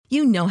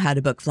You know how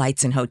to book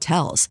flights and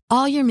hotels.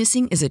 All you're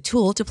missing is a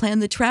tool to plan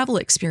the travel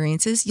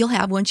experiences you'll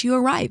have once you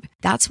arrive.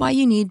 That's why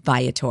you need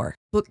Viator.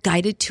 Book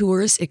guided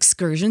tours,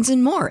 excursions,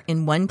 and more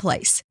in one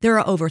place. There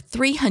are over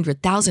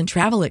 300,000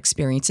 travel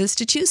experiences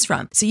to choose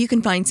from, so you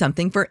can find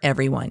something for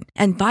everyone.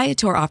 And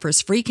Viator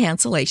offers free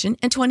cancellation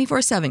and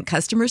 24/7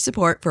 customer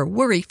support for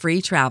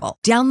worry-free travel.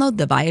 Download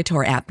the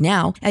Viator app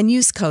now and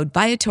use code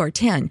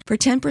Viator10 for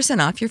 10%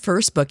 off your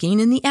first booking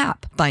in the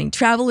app. Find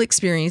travel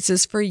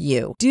experiences for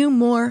you. Do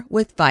more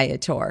with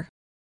Viator.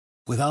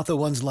 Without the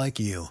ones like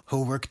you,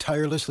 who work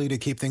tirelessly to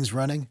keep things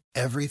running,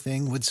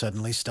 everything would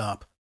suddenly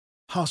stop.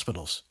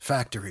 Hospitals,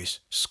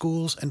 factories,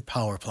 schools, and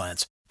power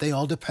plants, they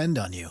all depend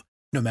on you.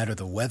 No matter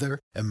the weather,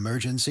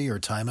 emergency, or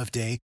time of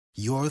day,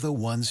 you're the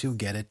ones who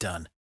get it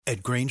done.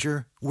 At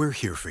Grainger, we're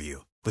here for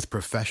you with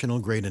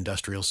professional-grade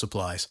industrial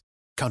supplies.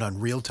 Count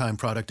on real-time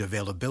product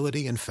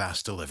availability and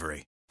fast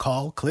delivery.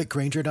 Call, click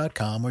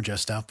Grainger.com, or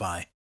just stop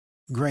by.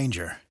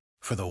 Grainger,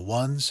 for the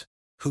ones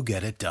who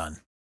get it done.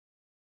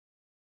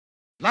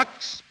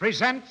 Lux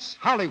presents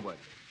Hollywood.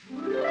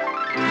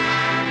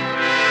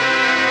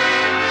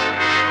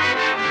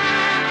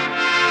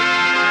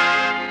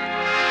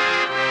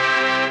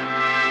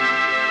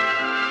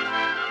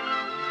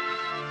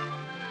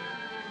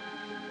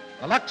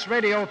 The Lux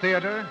Radio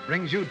Theater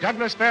brings you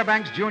Douglas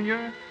Fairbanks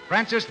Jr.,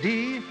 Francis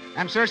Dee,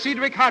 and Sir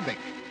Cedric Hardwicke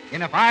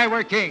in If I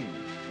Were King.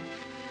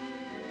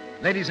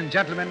 Ladies and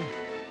gentlemen,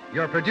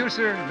 your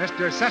producer,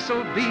 Mr.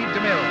 Cecil B.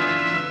 DeMille.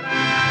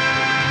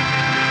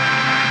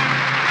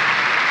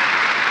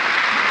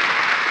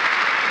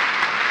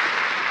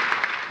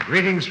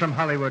 Greetings from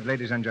Hollywood,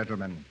 ladies and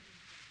gentlemen.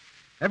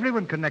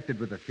 Everyone connected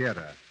with the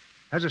theater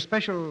has a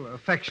special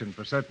affection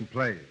for certain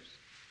plays.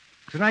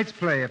 Tonight's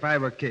play, If I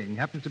Were King,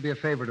 happens to be a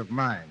favorite of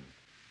mine,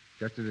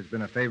 just as it's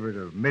been a favorite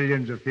of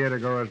millions of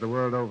theatergoers the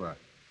world over.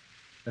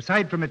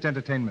 Aside from its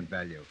entertainment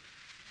value,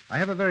 I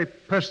have a very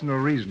personal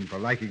reason for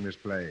liking this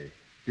play,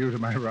 due to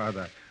my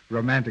rather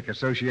romantic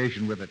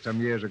association with it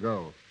some years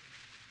ago.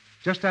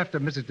 Just after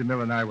Mrs.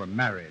 DeMille and I were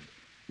married,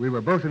 we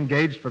were both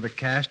engaged for the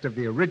cast of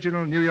the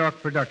original New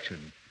York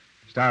production,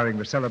 starring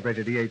the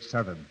celebrated E.H.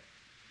 Southern.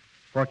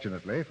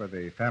 Fortunately for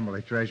the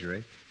family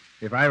treasury,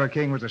 If I Were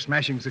King was a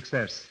smashing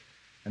success,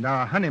 and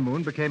our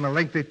honeymoon became a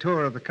lengthy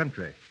tour of the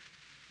country.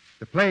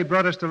 The play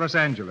brought us to Los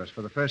Angeles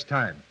for the first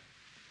time,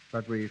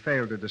 but we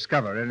failed to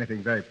discover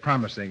anything very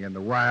promising in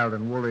the wild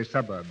and woolly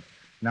suburb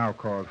now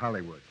called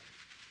Hollywood.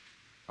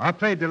 Our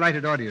play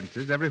delighted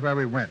audiences everywhere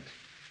we went,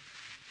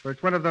 for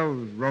it's one of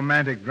those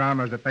romantic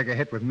dramas that make a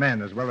hit with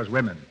men as well as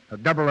women, a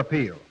double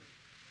appeal.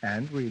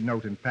 And we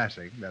note in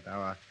passing that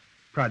our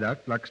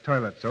product, Lux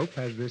Toilet Soap,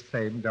 has this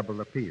same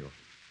double appeal.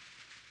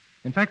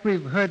 In fact,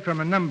 we've heard from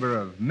a number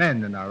of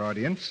men in our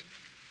audience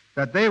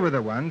that they were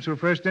the ones who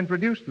first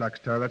introduced Lux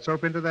Toilet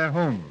Soap into their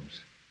homes,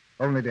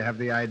 only to have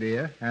the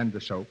idea and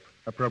the soap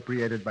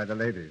appropriated by the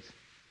ladies.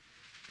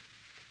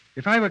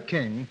 If I Were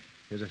King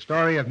is a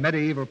story of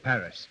medieval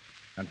Paris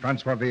and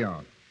Francois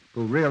Villon,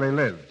 who really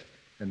lived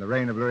in the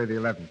reign of Louis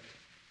XI.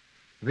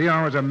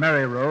 Villon was a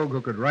merry rogue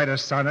who could write a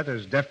sonnet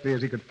as deftly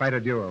as he could fight a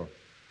duel,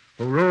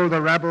 who ruled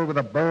the rabble with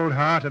a bold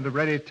heart and a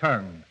ready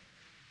tongue,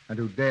 and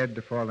who dared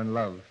to fall in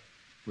love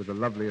with the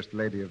loveliest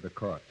lady of the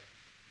court.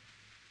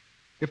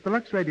 If the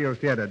Lux Radio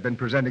Theater had been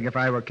presenting If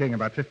I Were King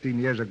about 15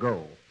 years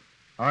ago,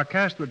 our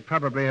cast would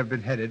probably have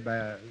been headed by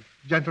a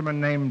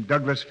gentleman named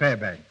Douglas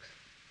Fairbanks.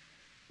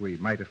 We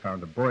might have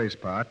found a boy's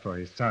part for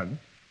his son.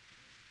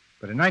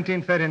 But in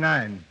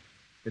 1939,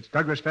 it's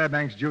Douglas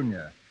Fairbanks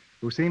Jr.,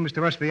 who seems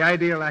to us the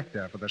ideal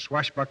actor for the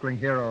swashbuckling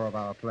hero of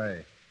our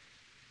play.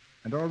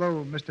 And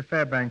although Mr.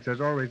 Fairbanks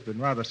has always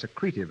been rather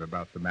secretive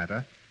about the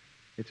matter,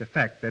 it's a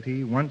fact that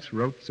he once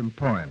wrote some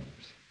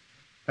poems.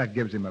 That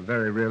gives him a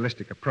very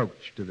realistic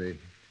approach to the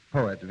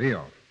poet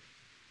Villon.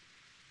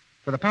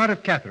 For the part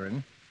of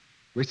Catherine,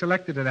 we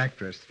selected an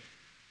actress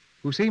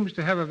who seems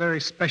to have a very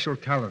special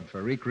talent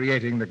for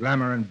recreating the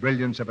glamour and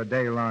brilliance of a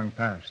day long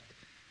past.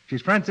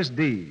 She's Francis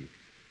Dee,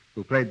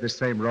 who played this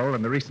same role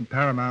in the recent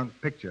Paramount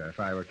picture, If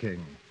I Were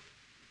King.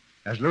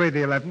 As Louis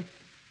XI,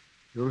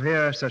 you'll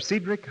hear Sir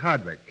Cedric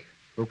Hardwicke,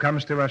 who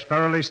comes to us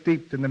thoroughly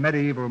steeped in the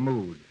medieval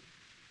mood.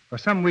 For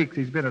some weeks,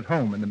 he's been at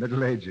home in the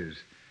Middle Ages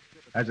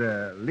as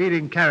a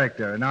leading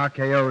character in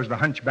RKO's The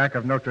Hunchback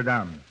of Notre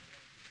Dame.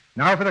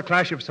 Now for the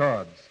clash of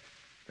swords,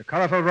 the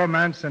colorful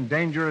romance and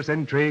dangerous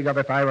intrigue of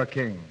If I Were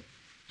King,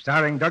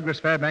 starring Douglas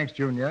Fairbanks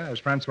Jr. as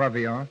Francois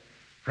Villon,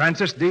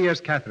 Francis Dee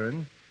as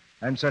Catherine,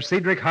 and Sir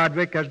Cedric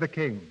Hardwicke as the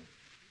King.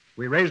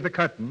 We raise the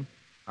curtain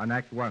on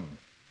Act One.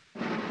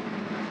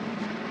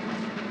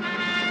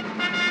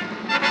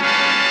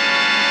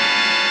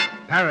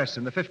 Paris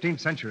in the 15th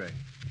century.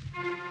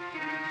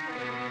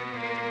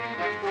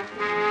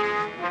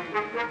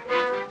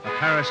 A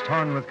Paris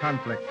torn with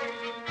conflict,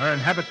 her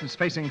inhabitants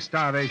facing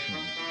starvation.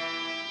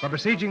 For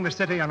besieging the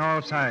city on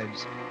all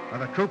sides are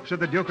the troops of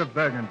the Duke of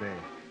Burgundy,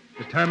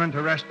 determined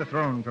to wrest the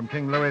throne from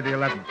King Louis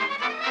XI.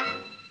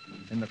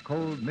 In the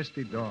cold,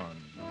 misty dawn,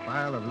 a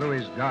file of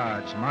Louis's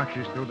guards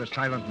marches through the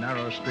silent,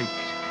 narrow streets,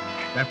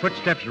 their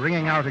footsteps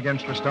ringing out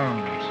against the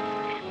stones.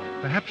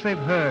 Perhaps they've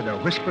heard a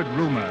whispered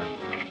rumor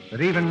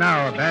that even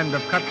now a band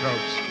of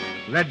cutthroats,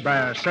 led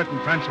by a certain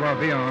Francois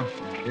Villon,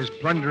 is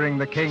plundering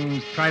the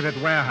king's private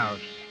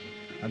warehouse.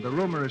 And the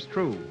rumor is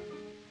true.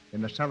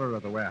 In the cellar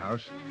of the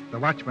warehouse, the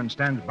watchman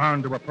stands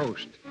bound to a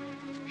post.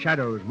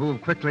 Shadows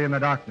move quickly in the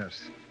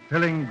darkness,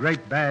 filling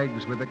great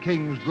bags with the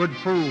king's good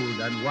food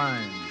and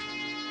wine.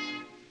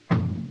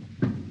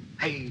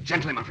 Hey,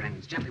 gently, my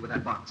friends, gently with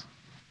that box.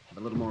 Have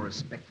a little more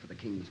respect for the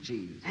king's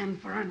cheese.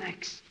 And for our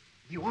necks.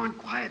 If you aren't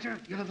quieter,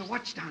 you'll have the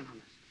watch down on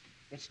us.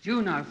 It's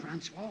due now,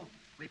 Francois.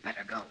 We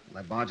better go. Will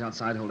that barge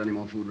outside hold any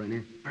more food,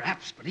 Rainier?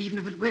 Perhaps, but even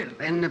if it will...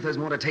 Then, if there's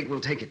more to take, we'll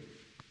take it.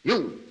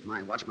 You,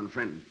 my watchman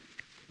friend.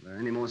 Are there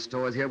any more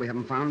stores here we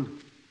haven't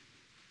found?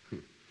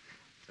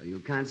 So you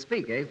can't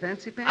speak, eh,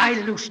 Fancy Pants? I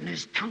loosen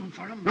his tongue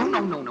for him.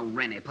 No,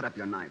 Rainier, put up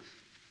your knife.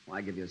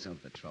 Why give yourself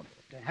the trouble?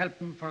 To help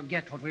him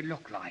forget what we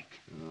look like.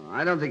 Oh,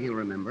 I don't think he'll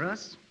remember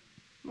us.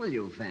 Will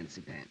you,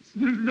 Fancy Pants?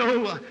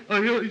 No,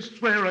 I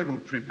swear I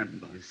won't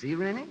remember. You see,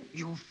 Rainier?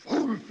 You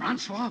fool,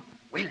 Francois.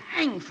 We'll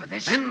hang for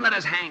this. Then let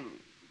us hang,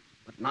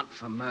 but not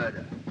for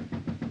murder.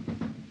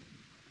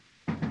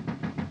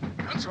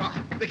 Francois,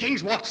 the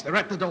king's watch. They're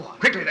at the door.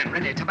 Quickly then,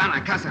 Rainier,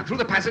 Tabana, Casa, through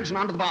the passage and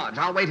onto the barge.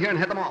 I'll wait here and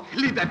head them off.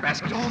 Leave that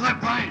basket. All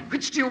that wine.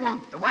 Which do you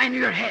want? The wine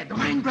in your head. The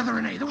wine, Brother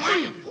Rene. The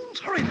wine. Fools,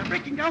 hurry. They're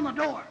breaking down the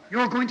door.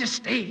 You're going to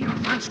stay here,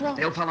 Francois?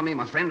 They'll follow me,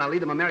 my friend. I'll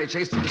lead them a merry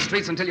chase through the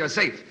streets until you're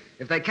safe.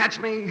 If they catch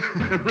me,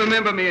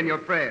 remember me in your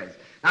prayers.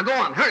 Now go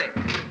on, hurry.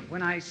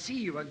 When I see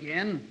you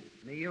again,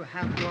 may you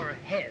have your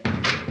head.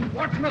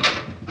 Watchman!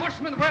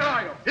 Watchman, where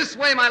are you? This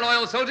way, my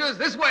loyal soldiers,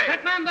 this way.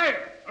 That man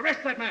there!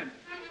 Arrest that man!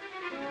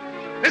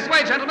 This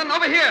way, gentlemen,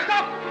 over here.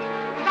 Stop!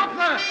 Stop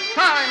there!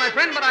 Sorry, my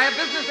friend, but I have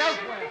business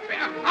elsewhere. Get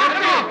him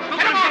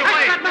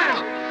away! That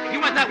man! He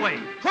went that way,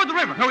 toward the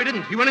river. No, he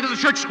didn't. He went into the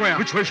church square.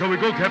 Which way shall we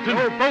go, Captain?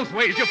 Oh, both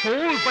ways, you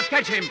fools, but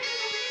catch him.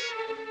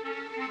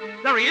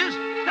 There he is.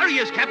 There he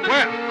is, Captain.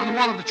 Where? On the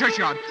wall of the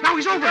churchyard. Now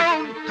he's over.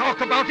 Don't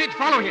talk about it.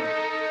 Follow him.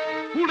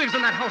 Who lives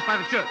in that house by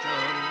the church?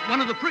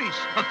 One of the priests.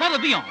 Father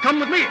Villon. Come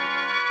with me.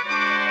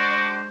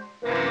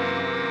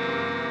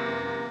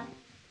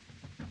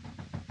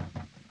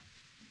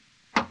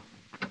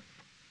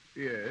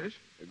 Yes?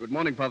 Good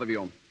morning, Father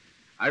Villon.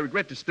 I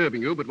regret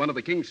disturbing you, but one of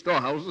the king's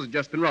storehouses has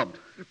just been robbed.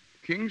 The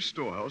king's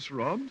storehouse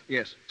robbed?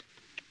 Yes.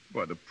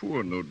 By the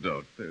poor, no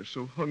doubt. They're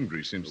so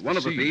hungry since One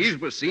of the siege.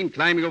 thieves was seen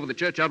climbing over the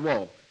churchyard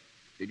wall.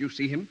 Did you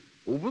see him?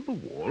 Over the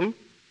wall?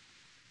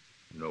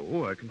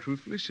 No, I can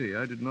truthfully say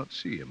I did not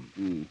see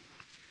him.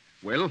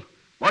 Well,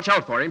 watch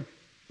out for him.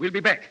 We'll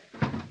be back.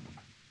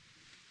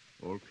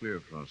 All clear,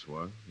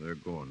 Francois. They're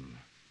gone.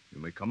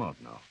 You may come out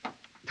now.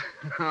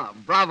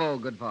 Bravo,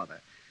 good father.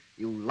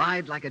 You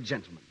lied like a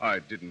gentleman. I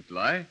didn't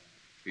lie.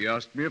 He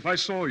asked me if I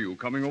saw you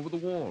coming over the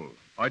wall.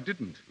 I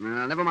didn't.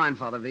 Never mind,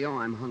 Father Villon.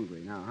 I'm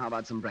hungry. Now, how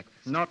about some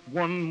breakfast? Not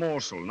one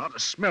morsel, not a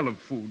smell of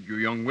food, you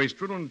young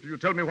wastrel, until you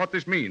tell me what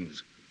this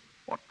means.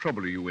 What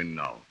trouble are you in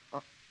now?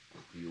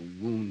 You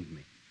wound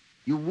me.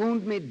 You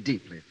wound me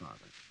deeply, Father.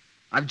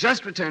 I've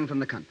just returned from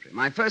the country.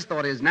 My first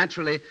thought is,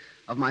 naturally,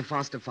 of my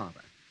foster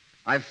father.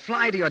 I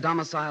fly to your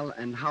domicile,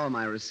 and how am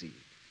I received?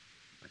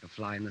 Like a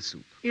fly in the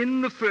soup.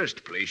 In the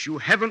first place, you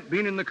haven't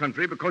been in the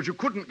country because you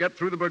couldn't get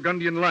through the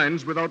Burgundian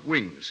lines without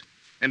wings.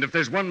 And if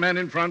there's one man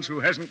in France who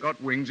hasn't got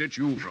wings, it's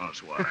you,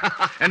 Francois.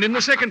 And in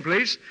the second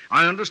place,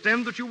 I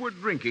understand that you were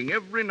drinking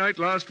every night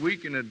last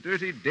week in a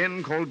dirty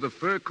den called the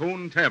Fir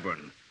Cone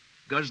Tavern,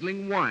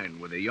 guzzling wine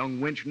with a young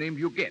wench named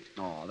Huguette.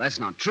 Oh, that's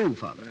not true,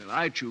 Father. Well,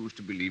 I choose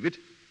to believe it,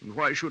 and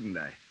why shouldn't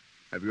I?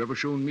 Have you ever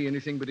shown me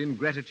anything but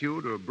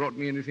ingratitude or brought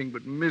me anything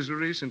but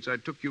misery since I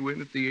took you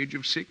in at the age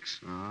of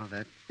 6? Oh,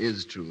 that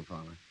is true,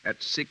 Father.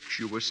 At 6,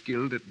 you were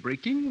skilled at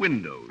breaking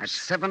windows. At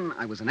 7,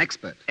 I was an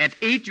expert. At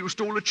 8, you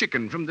stole a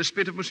chicken from the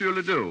spit of Monsieur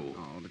Ledoux.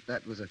 Oh, but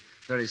that was a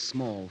very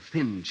small,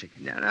 thin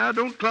chicken. Now,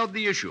 don't cloud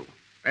the issue.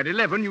 At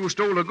 11, you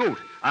stole a goat,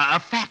 a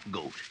fat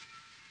goat.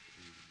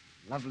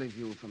 Lovely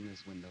view from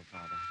this window,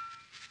 Father.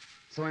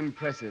 So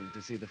impressive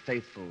to see the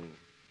faithful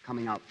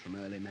coming out from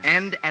early mass.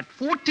 And at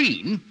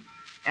 14,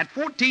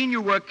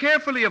 you were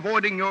carefully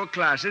avoiding your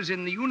classes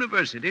in the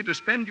university to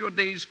spend your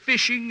days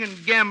fishing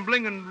and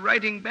gambling and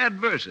writing bad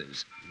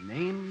verses.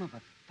 Name of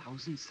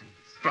 1,000 saints.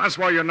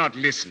 Francois, you're not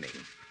listening.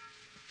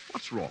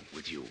 What's wrong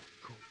with you?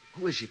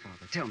 Who is she,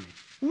 Father? Tell me.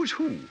 Who is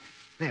who?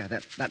 There,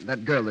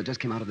 that girl that just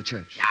came out of the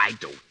church. I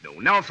don't know.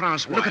 Now,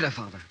 Francois. Look at her,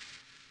 Father.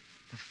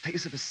 The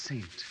face of a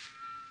saint.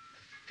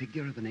 The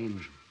figure of an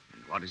angel.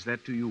 And what is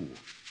that to you?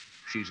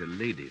 She's a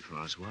lady,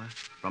 Francois.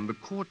 From the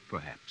court,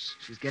 perhaps.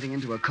 She's getting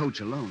into a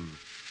coach alone.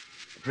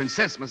 The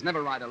princess must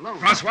never ride alone.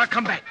 Francois,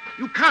 come back.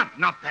 You can't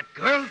knock that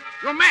girl.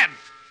 You're mad.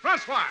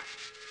 Francois!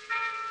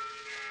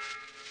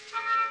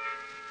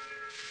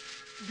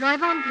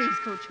 Drive on, please,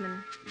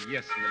 coachman.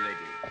 Yes, milady.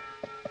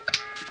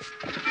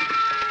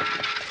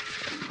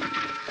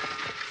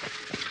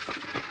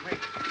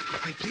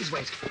 Wait, please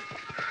wait.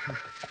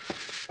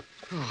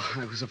 Oh,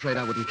 I was afraid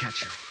I wouldn't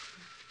catch you.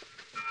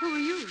 Who are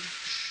you?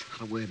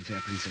 Not a word, fair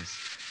princess.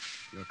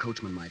 Your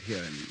coachman might hear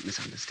and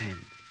misunderstand.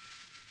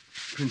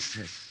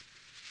 Princess,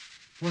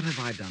 What have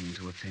I done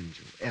to offend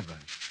you, ever?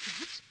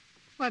 What?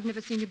 Well, I've never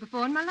seen you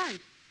before in my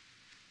life.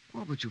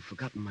 Oh, but you've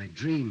forgotten my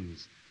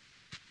dreams.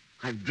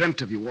 I've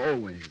dreamt of you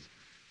always.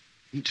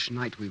 Each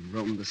night we've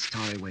roamed the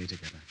starry way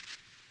together.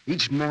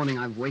 Each morning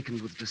I've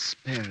wakened with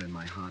despair in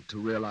my heart to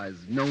realize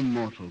no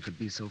mortal could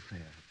be so fair.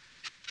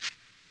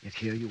 Yet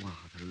here you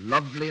are, the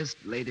loveliest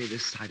lady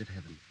this side of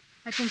heaven.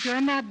 I think you're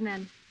a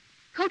madman.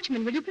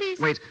 Coachman, will you please?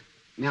 Wait,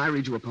 may I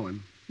read you a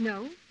poem?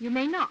 No, you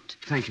may not.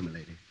 Thank you,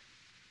 milady.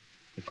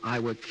 If I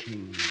were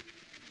king,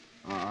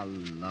 ah,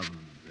 love,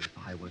 if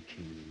I were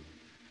king,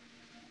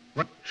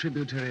 what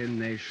tributary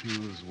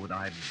nations would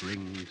I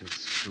bring to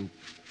stoop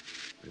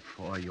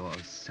before your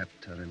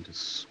scepter and to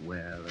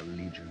swear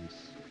allegiance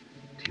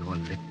to your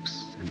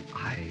lips and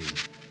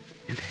eyes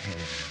and hair?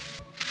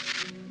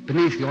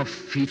 Beneath your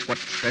feet, what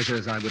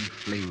treasures I would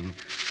fling.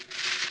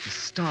 The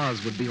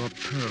stars would be your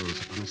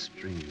pearls upon a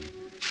string.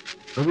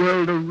 The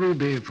world a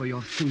ruby for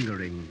your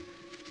fingering.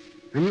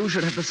 And you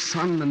should have the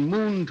sun and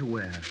moon to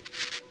wear.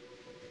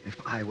 If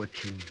I were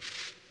king.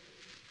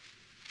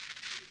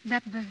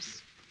 That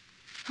verse.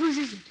 Whose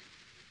is it?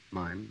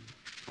 Mine.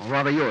 Or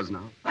rather yours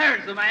now.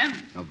 There's the man.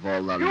 Of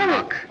all the You,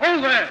 luck.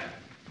 hold there.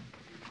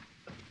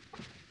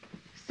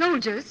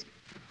 Soldiers?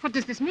 What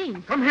does this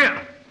mean? Come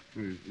here.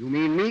 You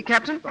mean me,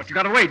 Captain? Thought you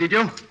got away, did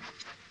you?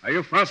 Are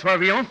you Francois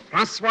Villon?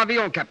 Francois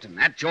Villon, Captain.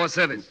 At your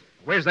service.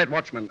 Where's that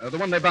watchman? The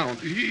one they bound.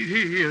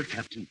 Here,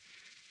 Captain.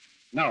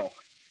 Now,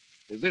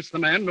 is this the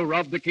man who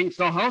robbed the King's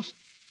storehouse?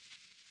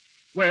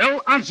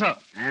 Well, answer.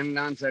 And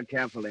answer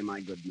carefully, my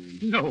good man.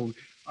 No,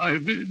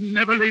 I've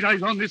never laid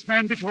eyes on this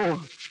man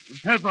before.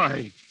 Have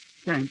I?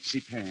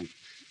 Fancy pants.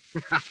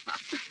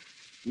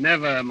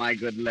 Never, my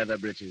good leather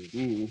breeches.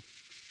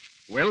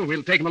 Well,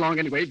 we'll take him along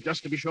anyway,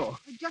 just to be sure.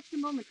 Just a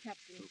moment,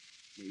 Captain.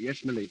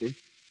 Yes, milady.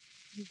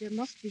 There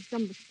must be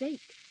some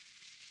mistake.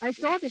 I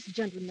saw this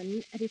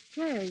gentleman at his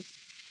prayers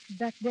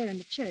back there in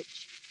the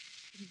church.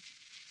 He's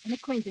an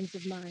acquaintance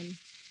of mine.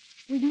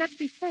 We've met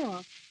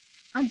before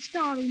on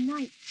starry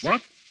nights.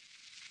 What?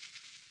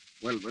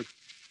 Well,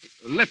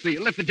 let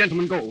the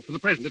gentleman go, for the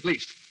present at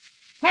least.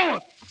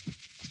 Forward!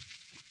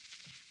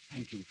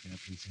 Thank you, fair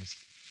princess.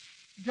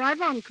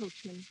 Drive on,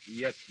 coachman.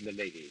 Yes,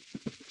 milady.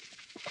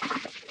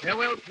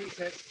 Farewell,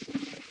 princess.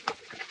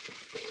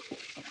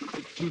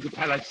 To the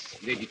palace,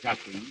 Lady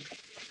Catherine.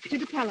 To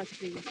the palace,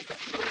 please.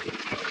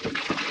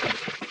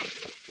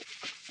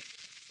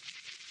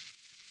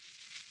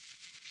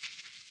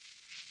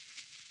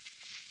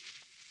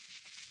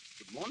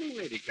 Good morning,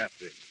 Lady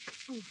Catherine.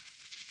 Oh,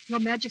 Your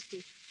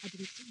Majesty, I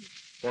didn't see you.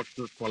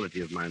 Fortunate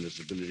quality of mine is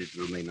the ability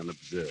to remain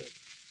unobserved.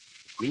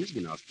 The Queen's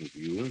been asking for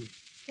you.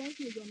 Thank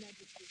you, Your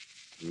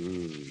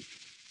Majesty.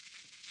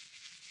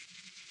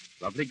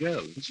 Lovely girl,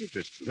 isn't she,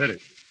 Tristan?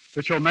 Very.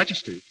 But, Your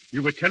Majesty,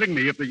 you were telling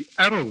me of the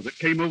arrow that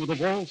came over the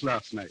walls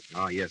last night.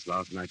 Ah, yes,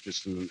 last night,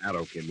 Tristan, an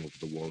arrow came over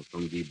the walls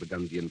from the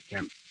Burgundian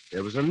camp.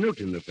 There was a note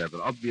in the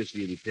feather,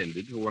 obviously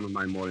intended for one of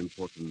my more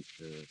important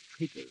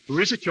traitors. Who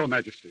is it, Your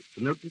Majesty?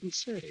 The note didn't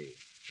say.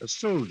 A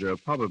soldier,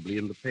 probably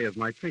in the pay of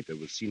my traitor,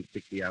 was seen to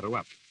pick the arrow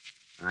up.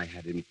 I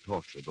had him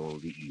tortured all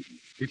the evening.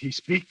 Did he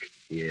speak?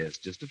 Yes,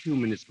 just a few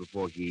minutes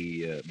before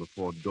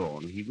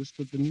dawn, he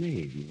whispered the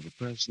name of a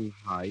person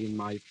high in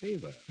my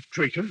favor. A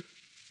traitor?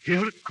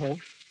 Here at court?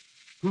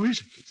 Who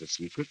is it? It's a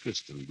secret,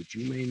 Tristan, which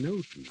you may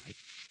know tonight.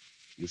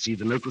 You see,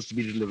 the note was to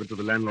be delivered to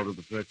the landlord of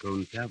the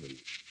Furcone Tavern.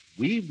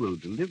 We will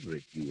deliver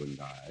it, you and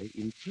I,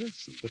 in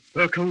person. The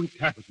Furcone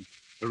Tavern,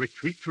 a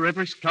retreat for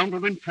every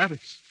scoundrel in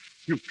Paris.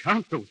 You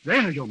can't go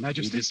there, Your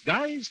Majesty. In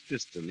disguise,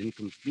 Tristan, in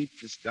complete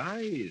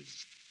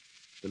disguise.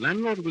 The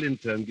landlord will in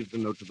turn give the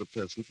note to the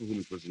person for whom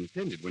it was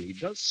intended. When he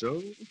does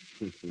so,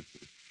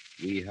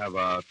 we have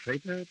our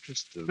traitor,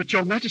 Tristan. But,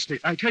 Your Majesty,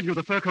 I tell you,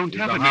 the Furcone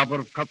Tavern... The harbor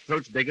of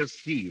cutthroats, beggars,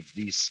 thieves,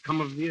 the scum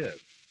of the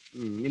earth.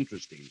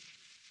 Interesting.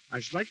 I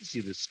should like to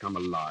see this scum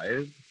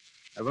alive.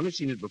 I've only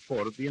seen it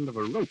before at the end of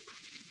a rope.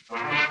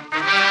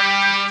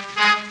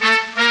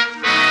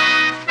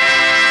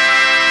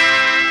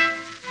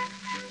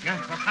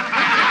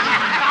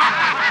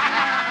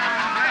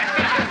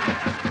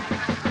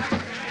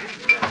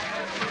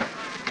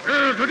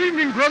 Good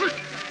evening, brother.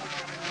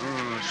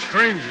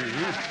 Strangers,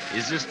 huh?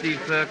 Is this the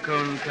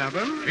Furcone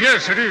Tavern?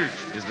 Yes, it is.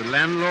 Is the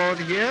landlord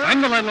here?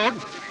 I'm the landlord.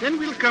 Then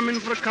we'll come in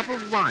for a cup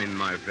of wine,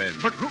 my friend.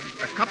 But who?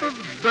 A cup of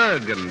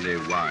Burgundy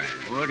wine.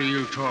 What are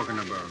you talking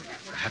about?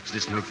 Perhaps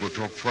this note will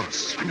talk for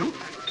us. I know.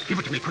 Give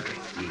it to me quickly.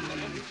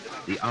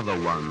 The other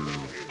one.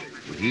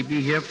 Will he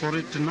be here for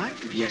it tonight?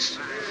 Yes.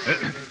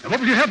 What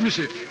will you have,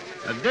 monsieur?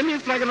 A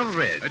demi-flagon of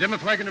red. A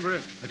demi-flagon of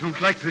red. I don't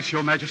like this,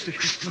 Your Majesty.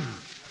 Tristan.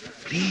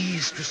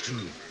 Please,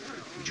 Tristan.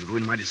 Would you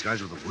ruin my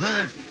disguise with a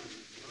word?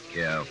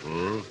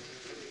 Careful.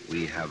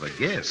 We have a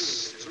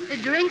guest. A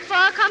drink for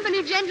our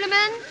company,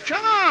 gentlemen?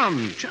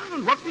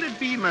 Charmed. What will it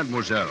be,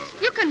 mademoiselle?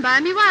 You can buy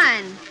me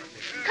wine.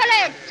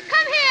 Colette,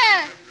 come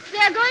here. They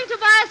are going to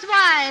buy us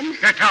wine.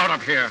 Get out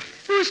of here.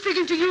 Who's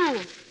speaking to you?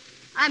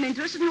 I'm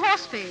interested in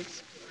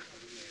Horseface.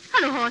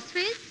 Hello,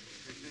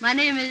 Horseface. My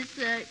name is,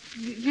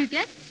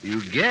 Huguette.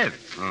 Huguette?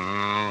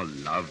 Oh,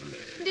 lovely.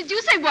 Did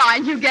you say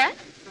wine, Huguette?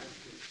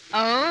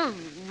 Oh,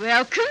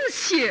 welcome,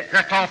 monsieur.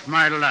 Get off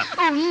my lap.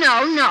 Oh,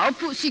 no,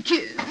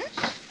 Pussykin.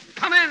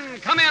 Come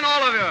in,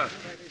 all of you.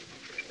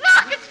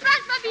 Look, it's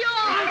Francois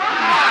Villon.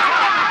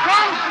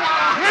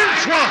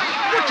 Francois!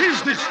 What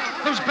is this?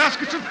 Those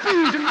baskets of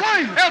food and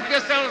wine. Help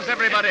yourselves,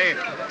 everybody.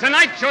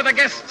 Tonight you're the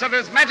guests of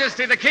His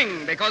Majesty the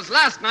King, because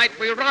last night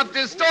we robbed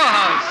his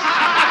storehouse.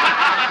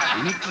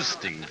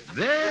 Interesting.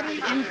 Very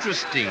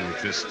interesting,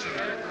 Tristan.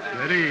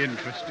 Very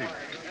interesting.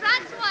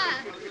 Francois,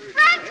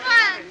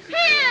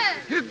 here.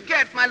 You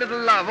get, my little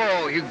love.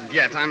 Oh, you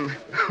get. I'm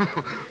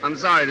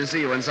sorry to see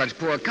you in such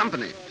poor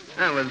company.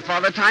 With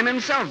Father Time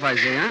himself, I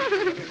see, huh?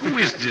 Who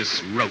is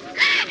this Roque?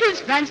 It's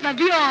Francois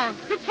Villon,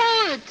 the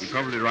poet. He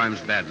probably rhymes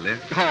badly.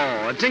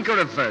 Oh, a tinker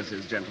of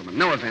verses, gentlemen.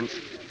 No offense.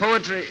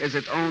 Poetry is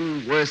its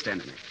own worst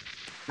enemy.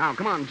 Now,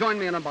 come on, join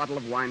me in a bottle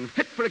of wine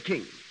fit for a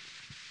king.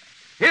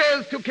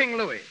 Here's to King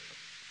Louis.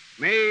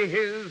 May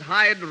his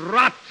hide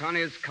rot on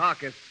his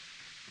carcass,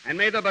 and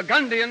may the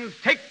Burgundians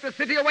take the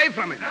city away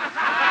from him.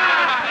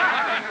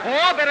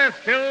 Or, better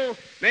still,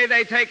 may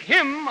they take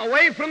him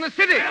away from the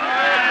city.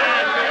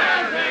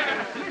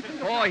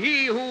 For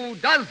he who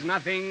does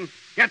nothing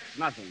gets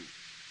nothing,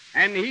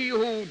 and he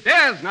who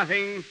dares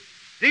nothing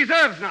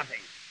deserves nothing.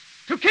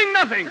 To King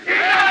Nothing.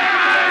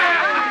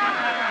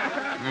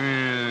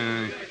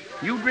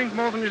 You drink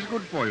more than is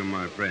good for you,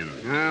 my friend.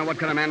 What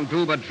can a man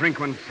do but drink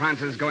when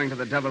France is going to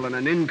the devil and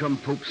an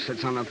nincompoop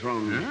sits on the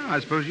throne? I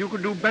suppose you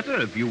could do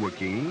better if you were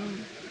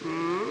king.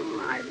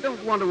 I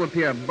don't want to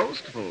appear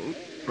boastful,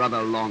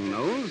 Brother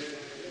Longnose,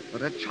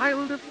 but a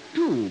child of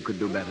 2 could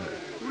do better.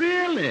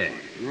 Really?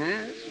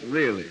 Yes,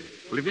 really.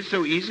 Well, if it's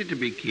so easy to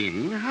be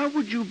king, how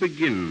would you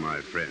begin, my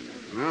friend?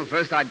 Well,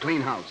 first I'd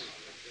clean house.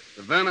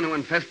 The vermin who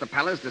infest the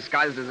palace,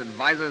 disguised as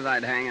advisors,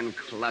 I'd hang in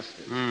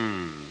clusters.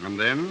 And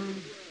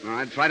then?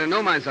 I'd try to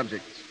know my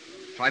subjects.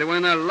 Try to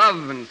earn their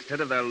love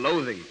instead of their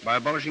loathing. By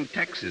abolishing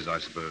taxes, I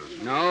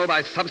suppose. No,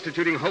 by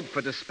substituting hope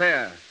for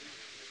despair.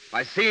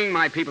 By seeing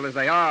my people as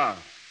they are.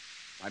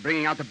 By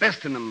bringing out the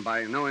best in them,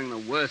 by knowing the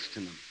worst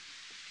in them.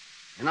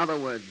 In other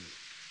words,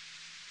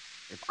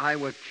 if I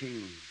were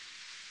king,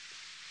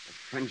 the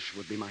French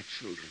would be my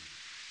children,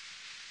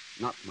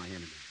 not my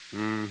enemies.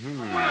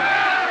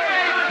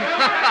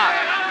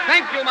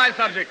 Thank you, my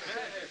subjects.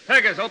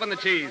 Fergus, open the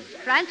cheese.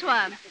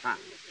 Francois,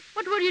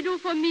 what would you do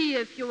for me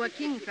if you were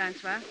king,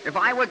 Francois? If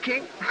I were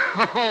king?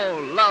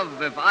 Oh,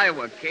 love, if I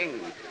were king.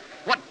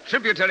 What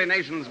tributary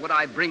nations would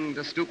I bring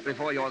to stoop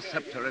before your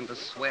scepter and to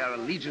swear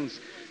allegiance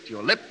to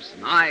your lips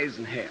and eyes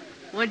and hair?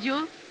 Would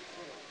you?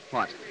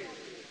 What?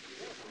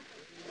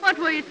 What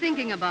were you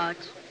thinking about?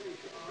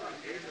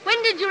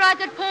 When did you write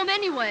that poem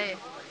anyway?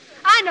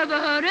 I never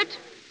heard it.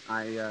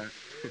 I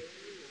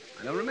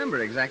don't remember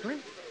exactly.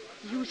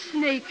 You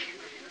snake.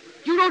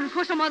 You wrote it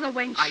for some other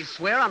wench. I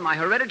swear on my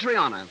hereditary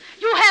honor.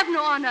 You have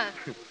no honor.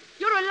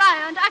 You're a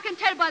liar, and I can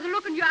tell by the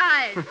look in your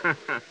eyes.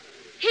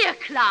 Here,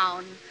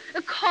 clown,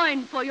 a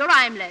coin for your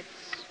rhymelets.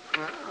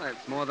 Well,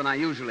 that's more than I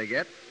usually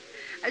get.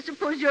 I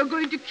suppose you're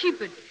going to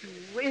keep it,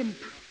 you imp.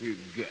 You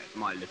get,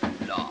 my little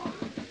love.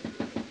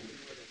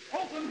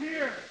 Open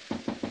here.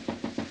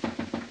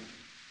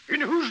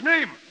 In whose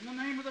name? In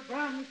the name of the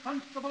Grand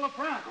Constable of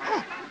France.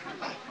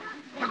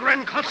 The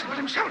Grand Constable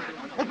himself.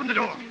 Open the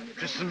door.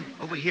 Tristan,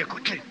 over here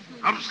quickly.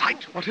 Out of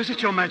sight. What is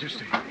it, Your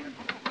Majesty?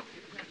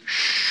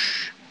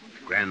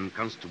 Grand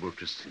Constable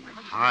Tristan,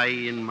 high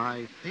in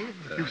my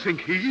favor. You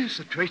think he is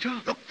a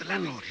traitor? Look, the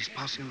landlord. He's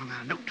passing along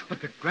our note.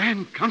 But the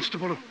Grand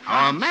Constable of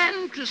Our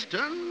man,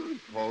 Tristan,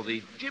 for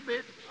the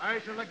gibbet. I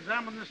shall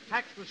examine this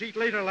tax receipt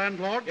later,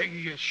 landlord.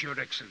 Yes, Your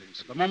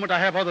Excellency. At the moment, I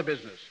have other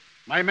business.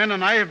 My men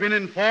and I have been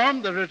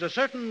informed there is a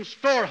certain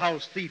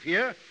storehouse thief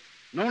here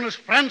known as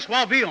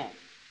Francois Villon.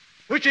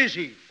 Which is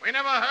he? We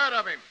never heard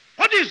of him.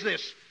 What is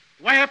this?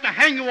 Do I have to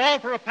hang you all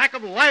for a pack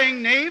of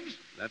lying knaves?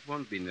 That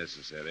won't be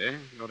necessary,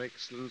 Your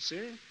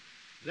Excellency.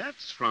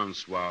 That's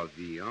Francois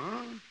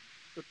Villon,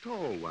 the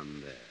tall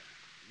one there.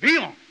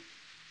 Villon,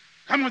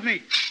 come with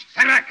me.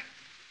 Stand back.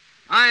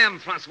 I am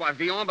Francois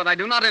Villon, but I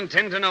do not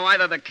intend to know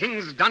either the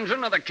king's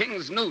dungeon or the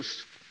king's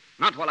noose.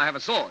 Not while I have a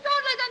sword.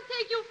 Don't let them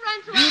take you,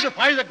 Francois. You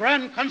defy the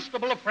Grand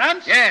Constable of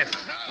France? Yes.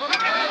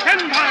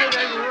 Stand by,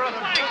 then,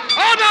 brother.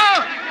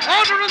 Order!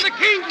 Order in the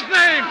king's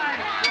name!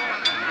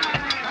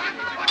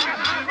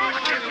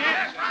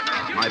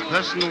 My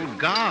personal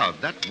guard.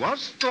 That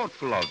was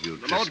thoughtful of you,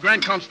 The Tristan. Lord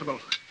Grand Constable.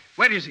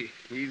 Where is he?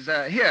 He's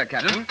here,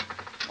 Captain.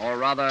 Or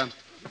rather,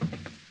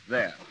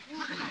 there.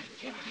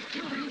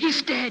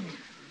 He's dead.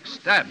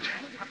 Stabbed.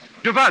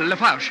 Duval,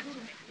 Lafarge.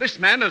 This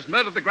man has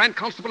murdered the Grand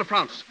Constable of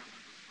France.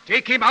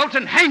 Take him out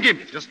and hang him.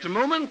 Just a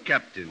moment,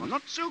 Captain.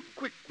 Not so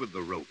quick with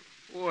the rope.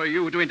 Who are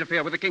you to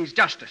interfere with the king's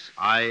justice?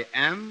 I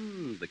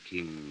am the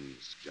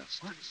king's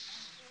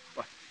justice.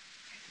 What?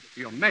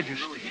 Your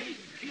Majesty.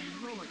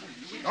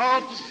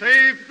 God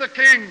save the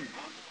king.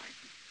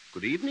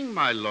 Good evening,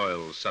 my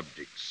loyal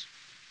subjects.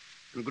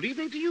 And good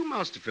evening to you,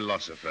 Master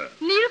Philosopher.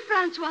 Kneel,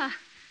 Francois.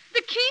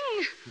 The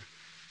king.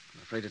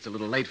 I'm afraid it's a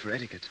little late for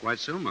etiquette. Quite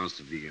so,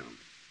 Master Villon.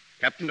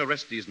 Captain,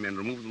 arrest these men.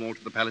 Remove them all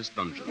to the palace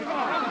dungeon.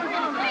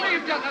 Leave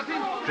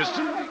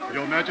Tristan,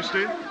 Your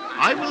Majesty?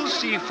 I will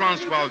see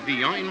Francois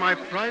Villon in my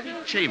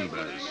private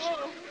chambers.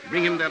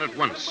 Bring him there at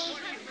once.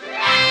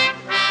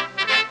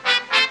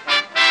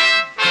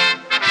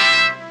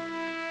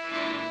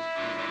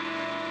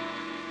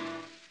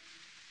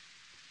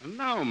 And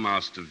now,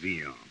 Master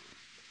Villon,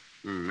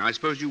 I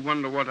suppose you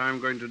wonder what I'm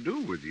going to do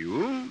with you.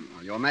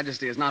 Well, Your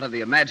Majesty is not of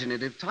the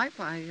imaginative type.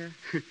 I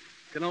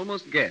can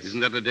almost guess.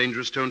 Isn't that a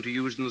dangerous tone to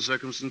use in the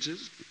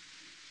circumstances?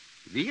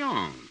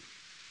 Villon,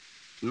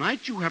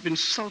 tonight you have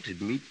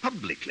insulted me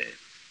publicly.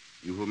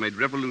 You have made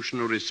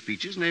revolutionary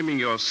speeches naming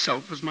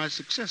yourself as my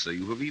successor.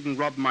 You have even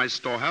robbed my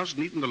storehouse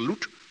and eaten the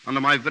loot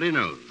under my very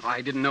nose.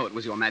 I didn't know it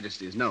was Your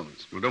Majesty's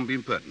nose. Well, don't be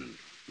impertinent.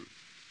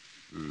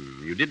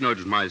 You did know it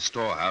was my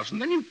storehouse,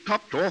 and then you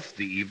topped off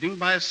the evening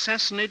by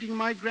assassinating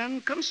my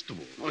Grand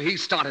Constable. Well, he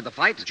started the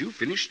fight. But you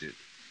finished it.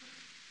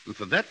 And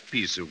for that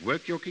piece of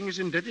work, your king is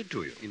indebted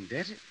to you.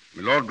 Indebted?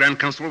 My Lord Grand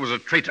Constable was a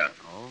traitor.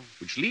 Oh.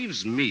 Which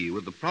leaves me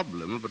with the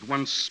problem of at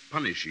once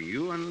punishing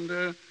you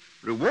and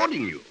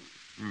rewarding you.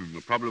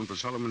 A problem for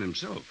Solomon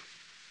himself.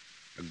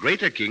 A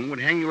greater king would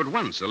hang you at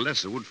once. A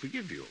lesser would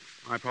forgive you.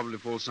 I probably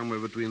fall somewhere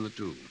between the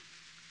two.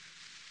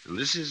 And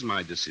this is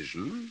my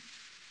decision.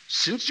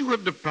 Since you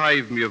have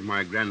deprived me of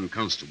my Grand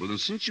Constable, and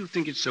since you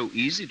think it's so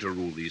easy to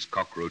rule these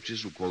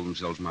cockroaches who call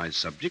themselves my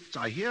subjects,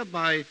 I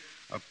hereby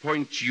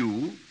appoint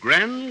you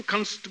Grand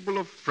Constable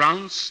of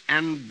France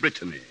and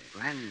Brittany.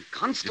 Grand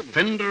Constable?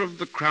 Defender of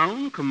the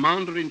crown,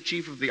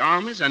 commander-in-chief of the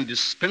armies, and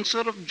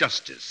dispenser of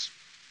justice.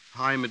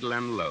 High, middle,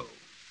 and low.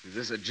 Is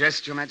this a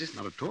jest, Your Majesty?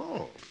 Not at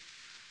all.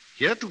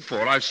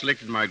 Heretofore, I've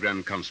selected my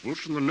Grand Constables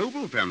from the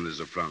noble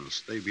families of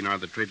France. They've been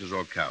either traitors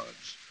or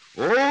cowards.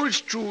 Oh, it's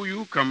true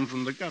you come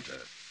from the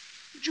gutter.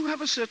 But you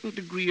have a certain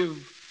degree of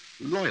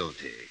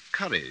loyalty,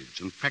 courage,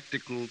 and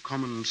practical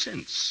common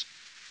sense.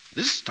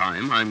 This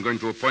time, I'm going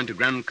to appoint a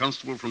Grand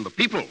Constable from the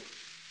people.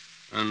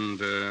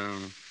 And,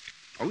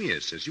 oh,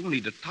 yes, you'll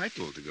need a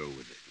title to go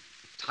with it.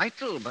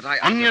 Title? But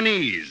On your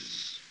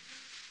knees.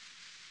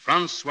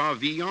 Francois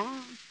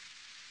Villon,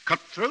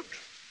 cutthroat.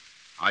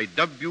 I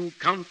dub you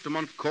Count de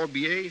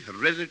Montcorbier,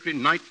 hereditary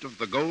knight of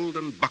the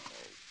Golden Buckle.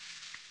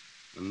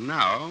 And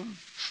now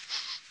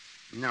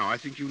I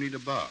think you need a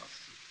bath.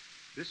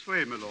 This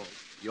way, my lord.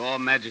 Your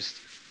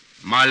Majesty.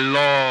 My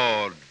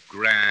Lord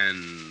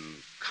Grand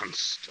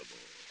Constable.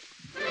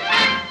 The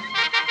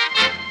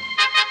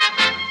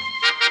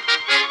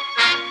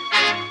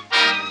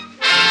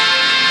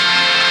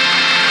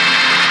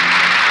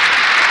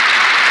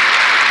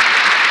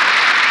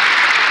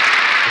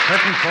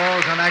curtain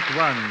falls on Act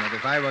One of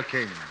If I Were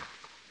King.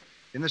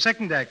 In the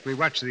second act, we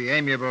watch the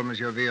amiable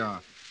Monsieur Villon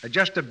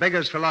adjust a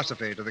beggar's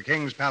philosophy to the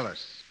king's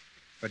palace.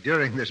 But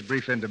during this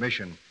brief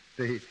intermission,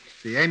 the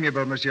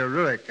amiable Monsieur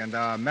Ruick and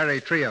our merry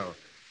trio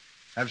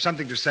have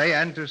something to say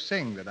and to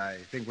sing that I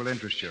think will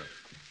interest you.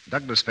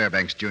 Douglas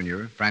Fairbanks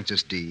Jr.,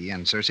 Francis Dee,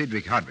 and Sir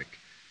Cedric Hardwick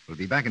will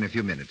be back in a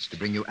few minutes to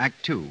bring you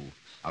Act Two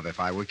of If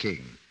I Were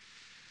King.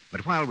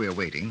 But while we're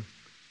waiting,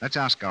 let's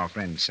ask our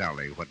friend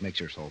Sally what makes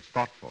her so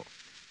thoughtful.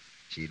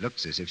 She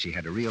looks as if she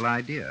had a real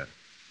idea.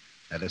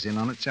 Let us in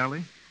on it,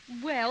 Sally?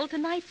 Well,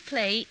 tonight's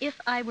play, If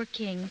I Were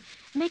King,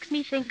 makes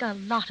me think a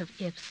lot of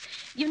ifs.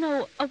 You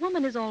know, a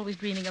woman is always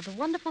dreaming of the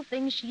wonderful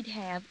things she'd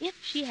have if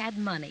she had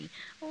money.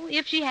 Oh,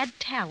 if she had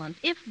talent,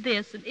 if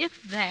this and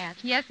if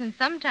that. Yes, and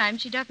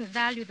sometimes she doesn't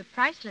value the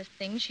priceless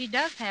things she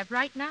does have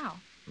right now.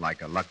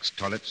 Like a Lux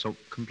toilet soap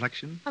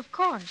complexion? Of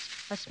course.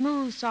 A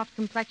smooth, soft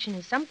complexion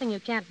is something you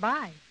can't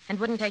buy and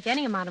wouldn't take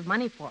any amount of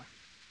money for.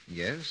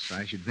 Yes,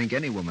 I should think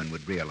any woman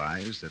would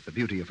realize that the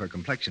beauty of her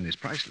complexion is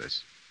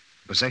priceless.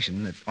 A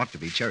possession that ought to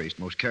be cherished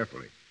most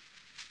carefully.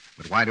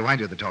 But why do I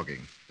do the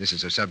talking? This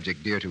is a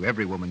subject dear to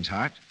every woman's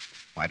heart.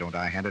 Why don't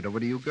I hand it over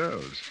to you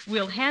girls?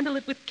 We'll handle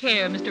it with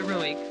care, Mr.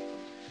 Ruick.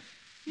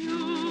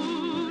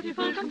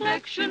 Beautiful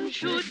complexion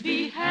should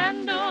be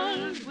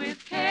handled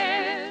with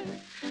care.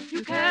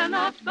 You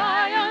cannot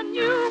buy a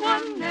new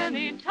one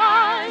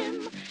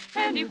anytime,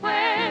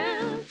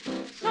 anywhere.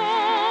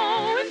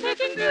 So in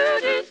picking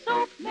beauty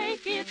soap,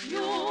 make it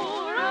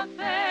your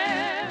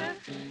affair.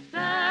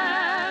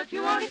 That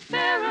you are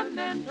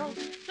experimental,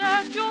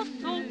 that your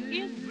soap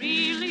is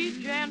really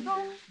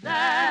gentle.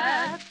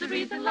 That's the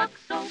reason Lux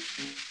Soap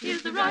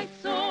is the right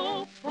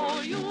soap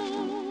for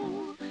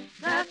you.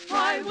 That's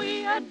why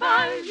we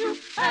advise you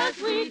as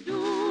we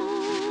do.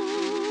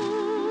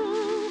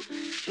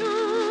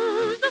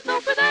 Choose the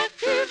soap with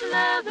active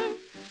lather,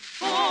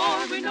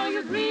 for we know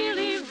you'd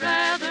really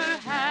rather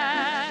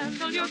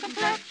handle your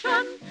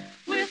complexion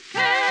with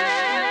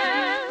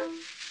care.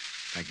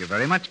 Thank you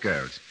very much,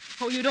 girls.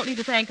 Oh, you don't need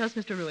to thank us,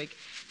 Mr. Ruick.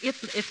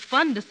 It's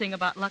fun to sing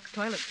about Lux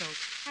toilet soap.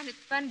 And it's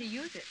fun to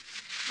use it.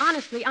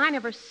 Honestly, I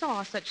never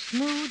saw such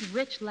smooth,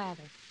 rich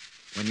lather.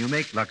 When you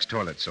make Lux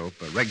toilet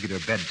soap a regular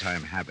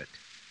bedtime habit,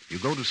 you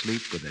go to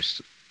sleep with a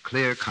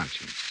clear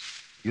conscience.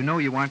 You know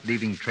you aren't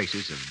leaving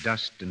traces of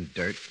dust and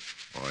dirt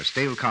or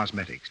stale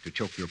cosmetics to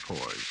choke your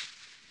pores.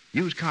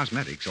 Use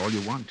cosmetics all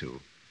you want to,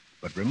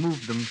 but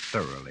remove them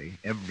thoroughly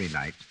every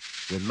night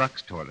with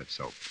Lux toilet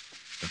soap.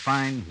 The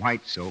fine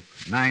white soap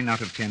 9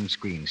 out of 10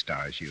 screen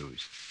stars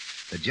use.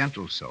 The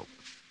gentle soap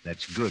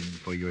that's good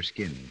for your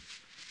skin.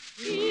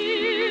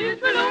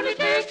 It will only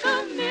take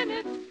a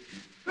minute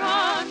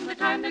from the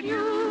time that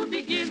you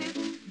begin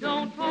it.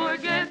 Don't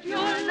forget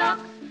your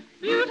Lux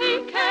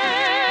Beauty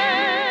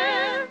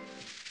Care.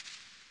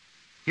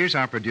 Here's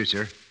our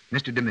producer,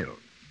 Mr. DeMille.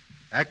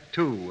 Act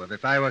 2 of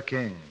If I Were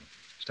King,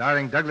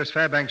 starring Douglas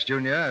Fairbanks,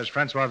 Jr. as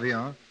Francois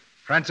Villon,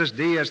 Frances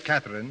Dee as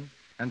Catherine,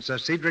 and Sir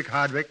Cedric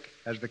Hardwicke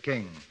as the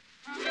King.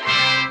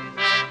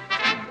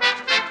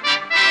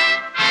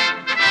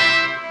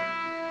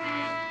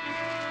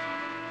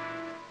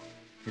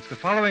 It's the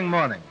following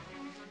morning.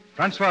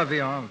 Francois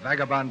Villon,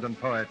 vagabond and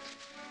poet,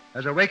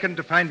 has awakened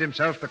to find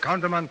himself the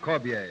Count de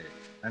Montcorbier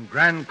and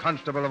Grand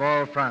Constable of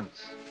all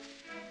France.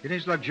 In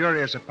his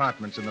luxurious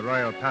apartments in the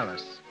royal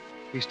palace,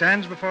 he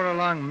stands before a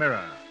long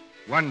mirror,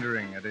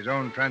 wondering at his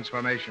own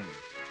transformation.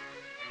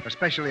 A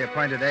specially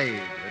appointed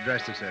aide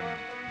addresses him.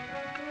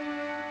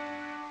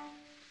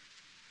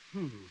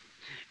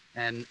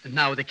 And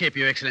now the cape,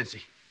 Your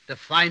Excellency. The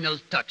final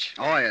touch.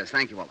 Oh, yes.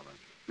 Thank you, Oliver.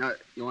 Now,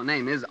 your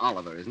name is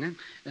Oliver, isn't it?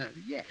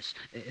 Yes,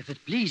 if it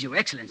please Your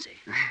Excellency.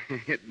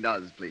 It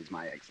does please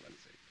my Excellency.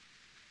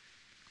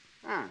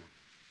 Ah,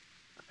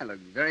 I look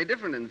very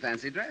different in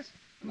fancy dress.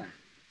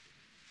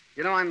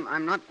 You know,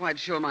 I'm not quite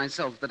sure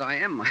myself that I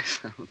am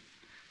myself.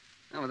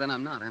 Oh, well, then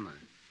I'm not, am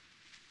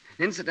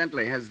I?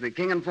 Incidentally, has the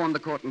king informed the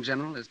court in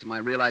general as to my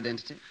real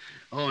identity?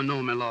 Oh,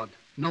 no, my lord.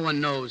 No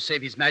one knows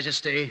save His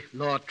Majesty,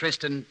 Lord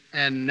Tristan,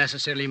 and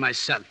necessarily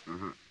myself.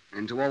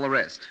 And to all the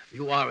rest?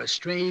 You are a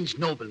strange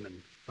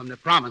nobleman from the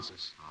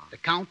provinces, the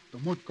Count de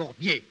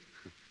Montcorbier.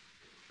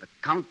 The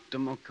Count de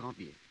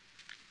Montcorbier.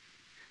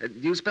 Do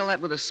you spell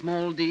that with a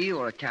small d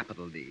or a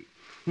capital D?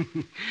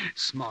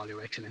 Small,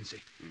 Your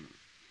Excellency.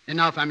 And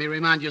now, if I may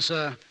remind you,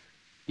 sir,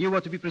 you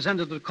were to be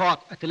presented to the court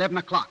at 11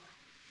 o'clock.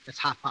 It's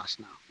 1:30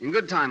 now. In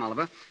good time,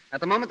 Oliver.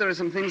 At the moment, there are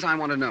some things I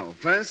want to know.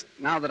 First,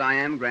 now that I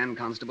am Grand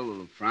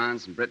Constable of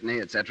France and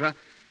Brittany, etc.,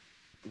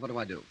 what do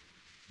I do?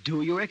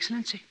 Do, Your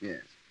Excellency?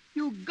 Yes.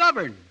 You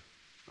govern.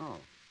 Oh.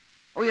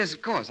 Oh, yes,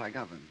 of course, I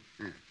govern.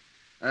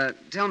 Yeah.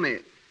 Tell me,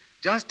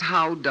 just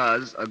how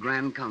does a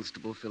Grand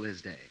Constable fill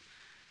his day?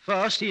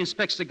 First, he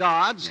inspects the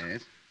guards.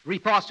 Yes.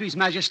 Reports to His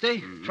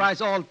Majesty.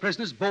 Tries all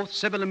prisoners, both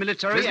civil and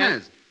military.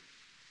 Prisoners?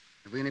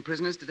 Have we any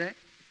prisoners today?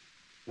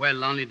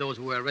 Well, only those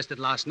who were arrested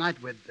last night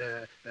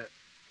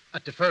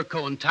at the Fir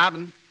Cone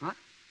Tavern. What?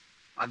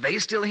 Are they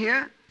still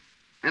here?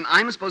 And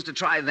I'm supposed to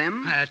try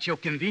them? At your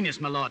convenience,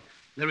 my lord.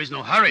 There is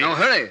no hurry. No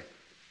hurry?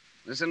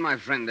 Listen, my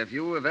friend, if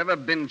you have ever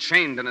been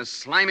chained in a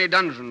slimy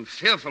dungeon,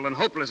 fearful and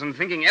hopeless, and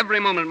thinking every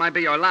moment might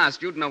be your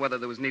last, you'd know whether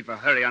there was need for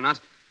hurry or not.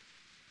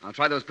 I'll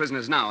try those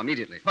prisoners now,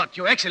 immediately. But,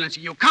 Your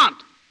Excellency, you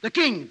can't. The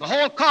king, the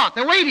whole court,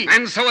 they're waiting.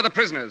 And so are the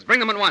prisoners. Bring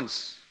them at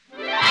once.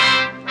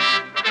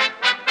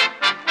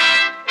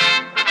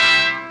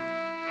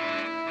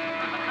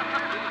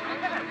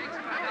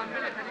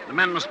 The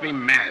man must be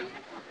mad.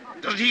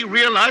 Does he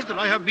realize that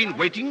I have been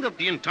waiting, that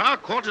the entire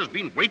court has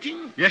been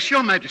waiting? Yes,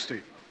 Your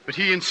Majesty. But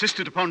he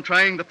insisted upon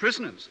trying the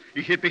prisoners.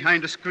 He hid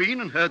behind a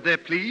screen and heard their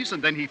pleas,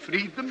 and then he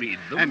freed them? Freed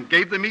them? And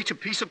gave them each a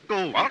piece of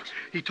gold. What?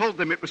 He told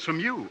them it was from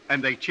you,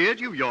 and they cheered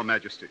you, Your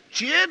Majesty.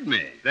 Cheered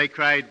me? They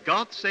cried,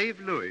 God save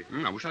Louis.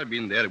 I wish I'd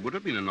been there. It would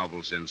have been a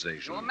novel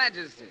sensation. Your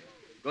Majesty.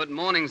 Good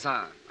morning,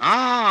 sir.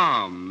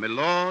 Ah, my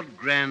Lord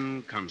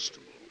Grand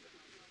Constable.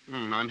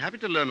 I'm happy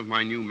to learn of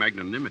my new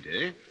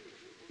magnanimity.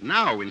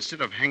 Now,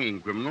 instead of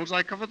hanging criminals,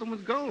 I cover them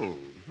with gold.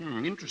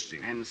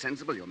 Interesting. And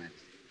sensible, Your Majesty.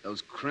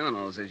 Those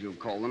criminals, as you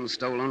call them,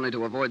 stole only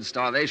to avoid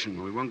starvation.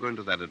 Well, we won't go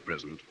into that at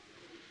present.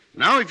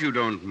 Now, if you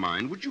don't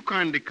mind, would you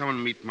kindly come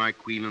and meet my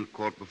queen and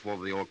court before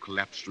they all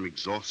collapse from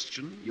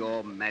exhaustion?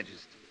 Your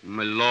Majesty.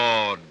 My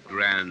Lord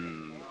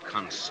Grand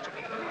Constable.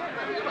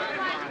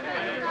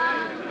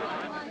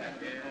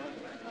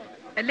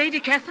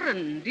 Lady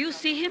Catherine, do you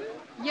see him?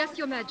 Yes,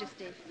 Your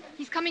Majesty.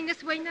 He's coming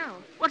this way now.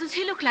 What does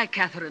he look like,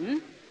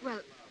 Catherine?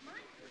 Well,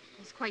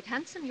 he's quite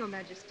handsome, Your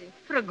Majesty.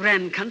 For a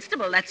Grand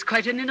Constable, that's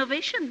quite an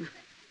innovation.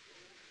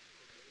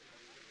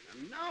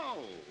 And now,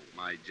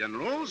 my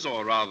generals,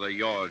 or rather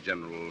your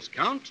generals,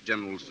 Count,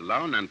 Generals de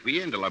la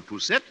Nantouillet and de la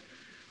Poussette,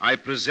 I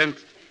present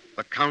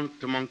the Count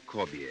de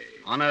Montcorbier.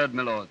 Honored,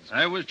 my lords.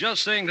 I was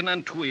just saying to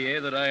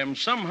Nantouillet that I am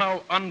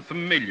somehow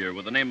unfamiliar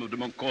with the name of de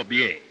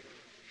Montcorbier.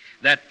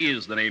 That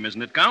is the name,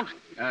 isn't it, Count?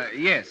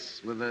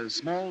 Yes, with a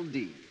small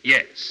D.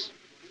 Yes.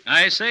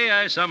 I say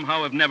I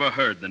somehow have never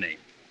heard the name.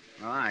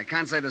 Well, I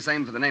can't say the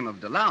same for the name of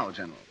de Lau,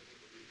 General.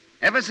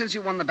 Ever since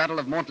you won the Battle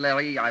of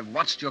Montlhéry, I've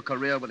watched your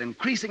career with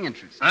increasing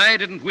interest. I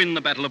didn't win the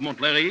Battle of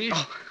Montlhéry.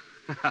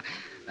 Oh,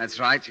 that's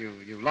right.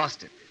 You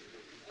lost it.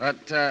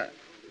 But there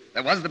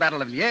was the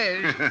Battle of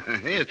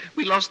Liège. Yes,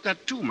 we lost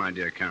that too, my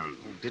dear Count.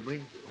 Oh, did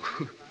we?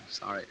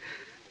 Sorry.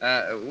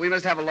 We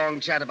must have a long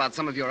chat about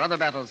some of your other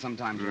battles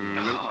sometime.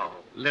 No.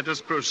 Let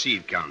us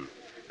proceed, Count.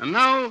 And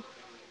now,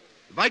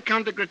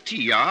 Viscount de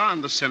Gretilla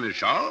and the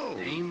Seneschal.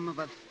 Name of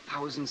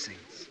 1,000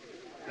 saints.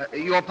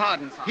 Your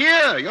pardon, sir.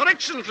 Here, Your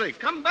Excellency,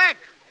 come back.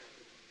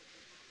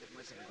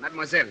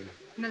 Mademoiselle.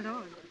 My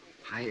lord.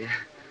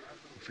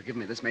 Forgive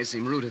me, this may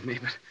seem rude of me,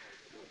 but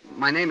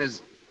my name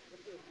is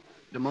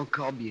de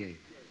Montcorbier.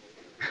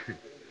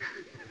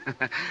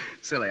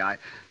 Silly, I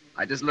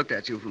just looked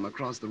at you from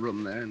across the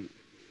room there and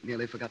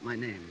nearly forgot my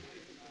name.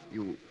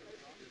 You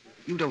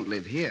don't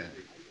live here.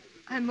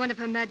 I'm one of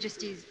Her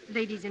Majesty's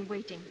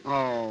ladies-in-waiting.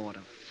 Oh, what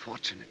a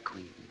fortunate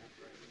queen.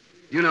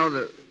 You know,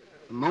 the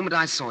moment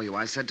I saw you,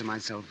 I said to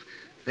myself,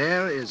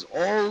 there is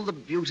all the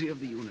beauty of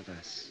the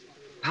universe,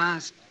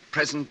 past,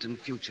 present, and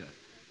future,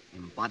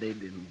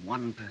 embodied in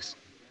one person.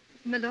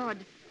 My lord,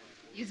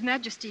 His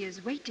Majesty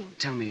is waiting.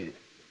 Tell me,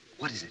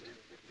 what is it?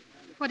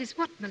 What is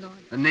what, my lord?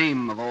 The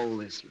name of all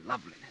this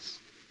loveliness.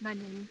 My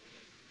name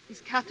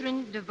is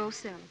Catherine de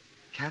Vaucel.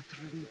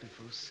 Catherine de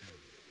Vaucel.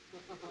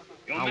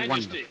 Your How Majesty.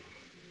 wonderful.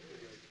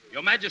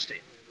 Your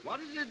Majesty. What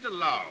does it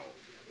allow?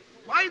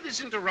 Why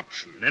this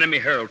interruption? An enemy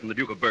herald from the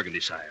Duke of Burgundy,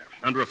 sire,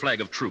 under a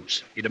flag of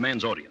truce. He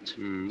demands audience.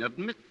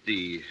 Admit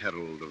the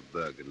Herald of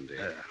Burgundy.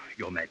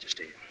 Your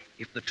Majesty,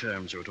 if the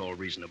terms are at all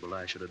reasonable,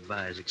 I should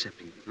advise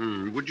accepting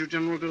them. Would you,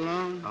 General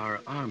Delau?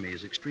 Our army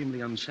is extremely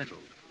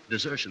unsettled.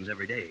 Desertions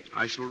every day.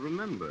 I shall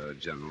remember,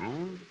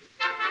 General.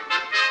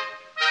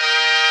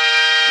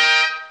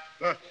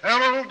 The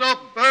Herald of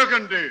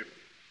Burgundy.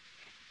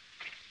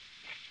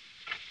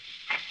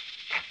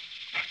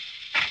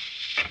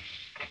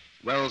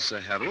 Well, Sir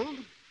Harold,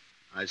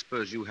 I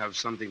suppose you have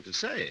something to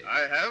say.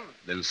 I have.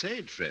 Then say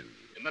it, friend.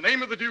 In the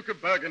name of the Duke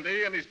of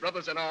Burgundy and his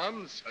brothers in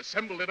arms,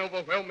 assembled in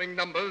overwhelming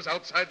numbers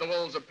outside the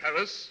walls of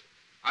Paris,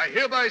 I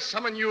hereby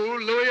summon you,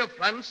 Louis of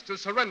France, to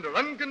surrender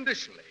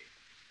unconditionally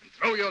and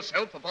throw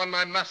yourself upon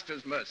my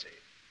master's mercy.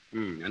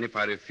 And if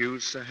I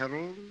refuse, Sir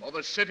Harold? For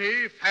the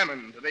city,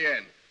 famine to the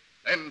end,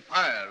 then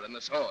fire and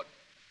the sword.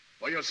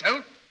 For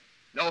yourself,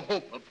 no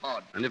hope of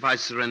pardon. And if I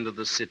surrender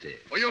the city?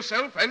 For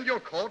yourself and your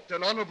court,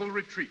 an honorable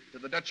retreat to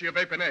the Duchy of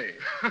Épinay.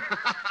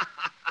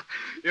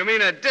 You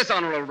mean a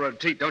dishonorable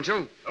retreat, don't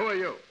you? Who are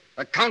you?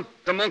 The Count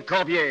de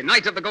Montcorbier,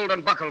 Knight of the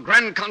Golden Buckle,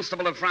 Grand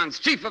Constable of France,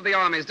 Chief of the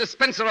Armies,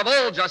 dispenser of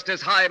all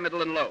justice, high,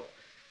 middle, and low.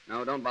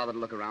 No, don't bother to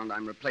look around.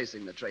 I'm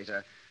replacing the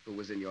traitor who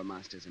was in your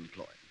master's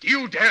employ. Do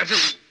you dare to...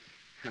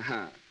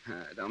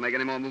 Don't make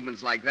any more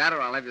movements like that, or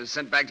I'll have you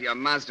sent back to your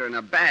master in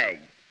a bag.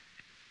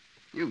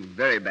 You've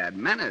very bad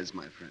manners,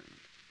 my friend.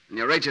 And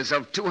you rate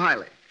yourself too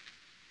highly.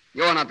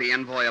 You're not the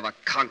envoy of a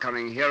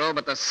conquering hero,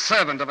 but the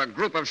servant of a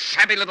group of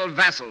shabby little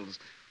vassals,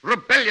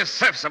 rebellious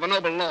serfs of a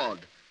noble lord.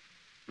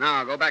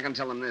 Now, go back and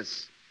tell them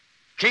this.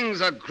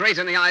 Kings are great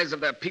in the eyes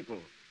of their people,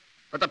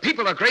 but the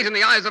people are great in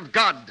the eyes of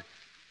God.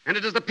 And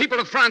it is the people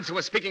of France who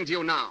are speaking to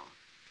you now.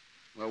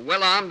 We're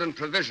well armed and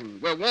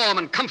provisioned. We're warm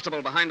and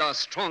comfortable behind our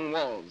strong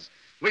walls.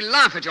 We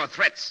laugh at your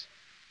threats.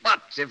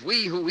 But if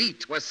we who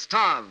eat were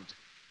starved,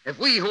 if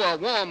we who are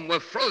warm were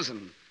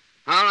frozen,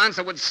 our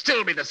answer would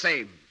still be the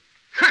same.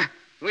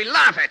 We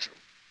laugh at you.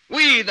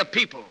 We, the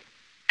people,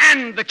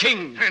 and the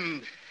king.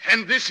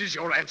 And this is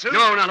your answer?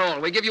 No, not all.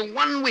 We give you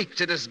 1 week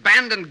to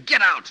disband and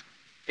get out.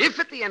 If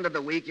at the end of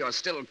the week you're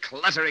still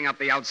cluttering up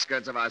the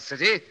outskirts of our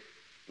city,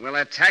 we'll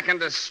attack and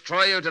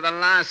destroy you to the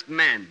last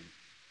man.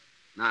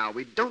 Now,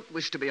 we don't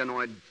wish to be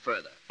annoyed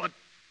further. But,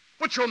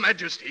 Your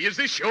Majesty, is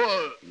this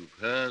your... You've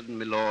heard,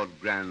 my Lord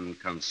Grand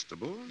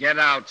Constable. Get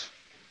out.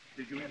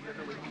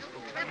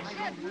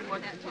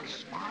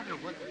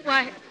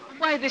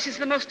 Why, this is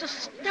the most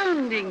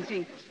astounding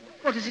thing.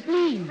 What does it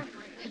mean?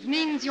 It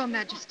means, Your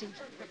Majesty,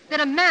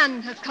 that a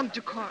man has come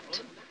to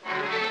court.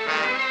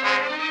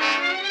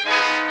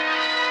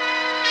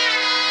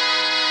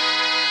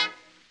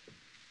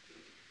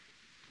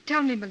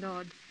 Tell me, my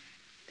lord,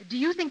 do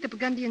you think the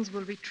Burgundians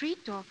will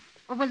retreat, or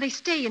will they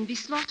stay and be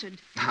slaughtered?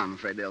 I'm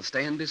afraid they'll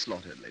stay and be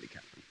slaughtered, Lady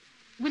Catherine.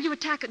 Will you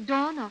attack at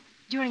dawn or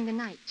during the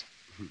night?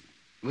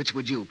 Which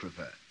would you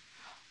prefer?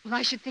 Well,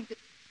 I should think that...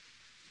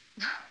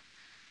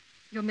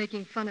 You're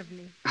making fun of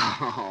me.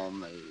 Oh,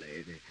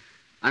 milady.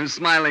 I'm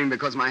smiling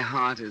because my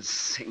heart is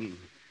singing.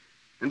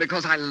 And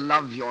because I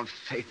love your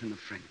faith in the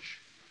French.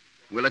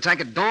 We'll attack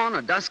at dawn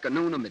or dusk or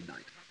noon or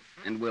midnight.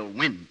 And we'll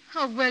win.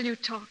 How well you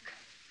talk.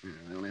 Yeah,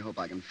 I only hope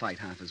I can fight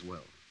half as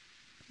well.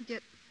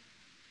 Yet,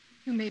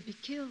 you may be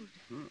killed.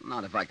 Well,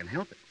 not if I can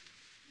help it.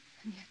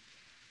 And yet,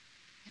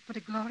 what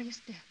a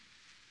glorious death.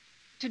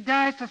 To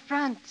die for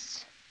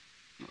France.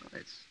 Well,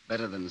 it's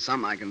better than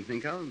some I can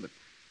think of, but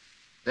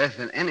death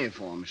in any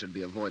form should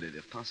be avoided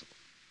if possible.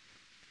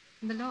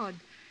 My lord,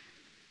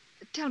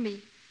 tell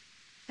me,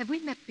 have we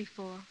met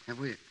before? Have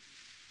we?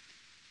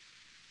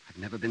 I've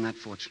never been that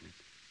fortunate.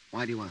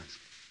 Why do you ask?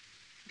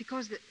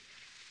 Because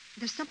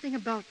there's something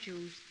about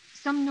you,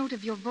 some note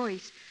of your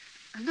voice,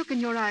 a look in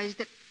your eyes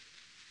that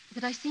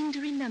I seem to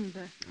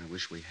remember. I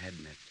wish we had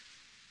met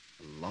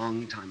a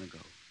long time ago.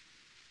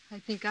 I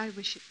think I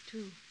wish it,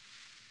 too.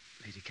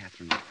 Lady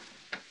Catherine.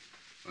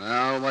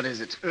 Well, what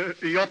is it?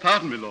 Your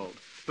pardon, my lord,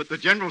 but the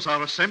generals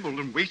are assembled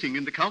and waiting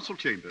in the council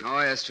chamber. Oh,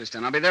 yes,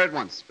 Tristan. I'll be there at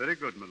once. Very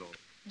good, my lord.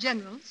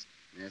 Generals?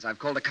 Yes, I've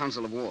called a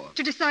council of war.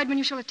 To decide when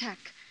you shall attack.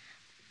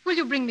 Will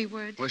you bring me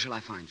word? Where shall I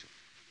find you?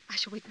 I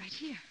shall wait right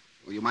here.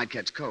 Well, you might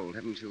catch cold.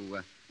 Haven't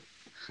you,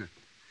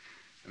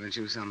 haven't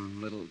you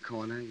some little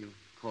corner you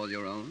call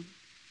your own?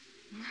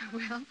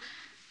 Well,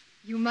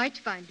 You might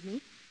find me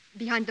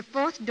behind the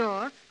 4th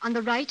door on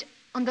the right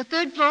on the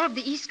 3rd floor of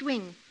the East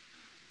Wing.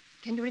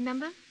 Can you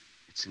remember?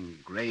 It's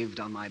engraved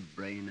on my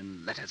brain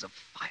in letters of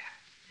fire.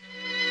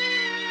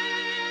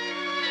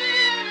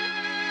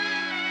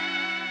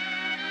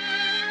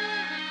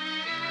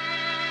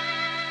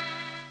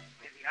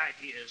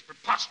 The idea is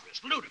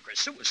preposterous, ludicrous,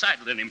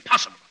 suicidal, and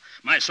impossible.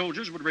 My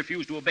soldiers would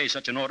refuse to obey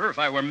such an order if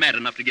I were mad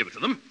enough to give it to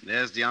them.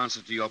 There's the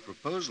answer to your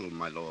proposal,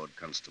 my Lord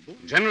Constable.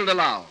 General de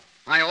Lisle,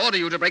 I order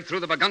you to break through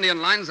the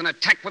Burgundian lines and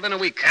attack within a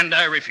week. And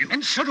I refuse.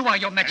 And so do I,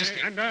 Your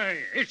Majesty.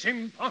 It's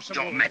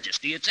impossible. Your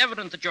Majesty, it's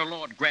evident that your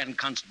Lord Grand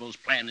Constable's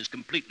plan is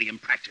completely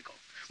impractical.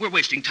 We're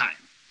wasting time.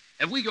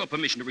 Have we your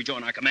permission to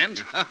rejoin our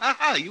command?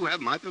 You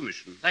have my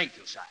permission. Thank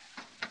you, sire.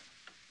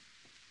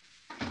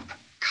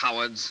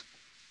 Cowards.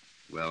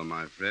 Well,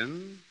 my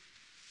friend,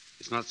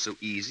 it's not so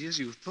easy as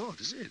you thought,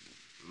 is it?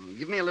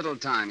 Give me a little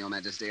time, Your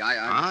Majesty.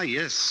 Ah,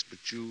 yes,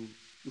 but you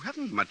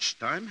haven't much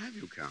time, have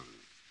you, Count?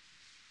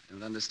 I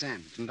don't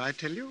understand. Didn't I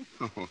tell you?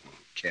 Oh,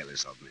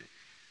 careless of me.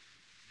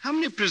 How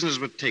many prisoners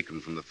were taken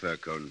from the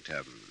Fir-Cone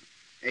Tavern?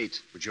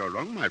 8. But you're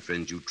wrong, my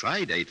friend. You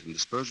tried 8 and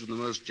disposed of them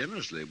most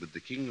generously with the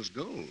king's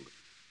gold.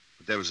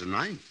 But there was a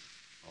 9th.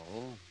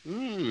 Oh?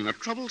 A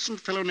troublesome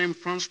fellow named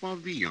Francois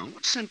Villon.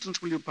 What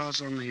sentence will you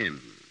pass on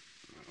him?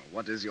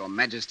 What does Your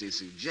Majesty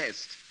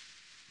suggest?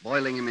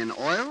 Boiling him in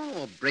oil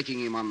or breaking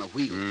him on the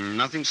wheel?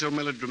 Nothing so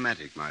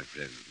melodramatic, my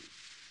friend.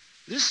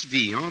 This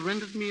Villon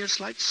rendered me a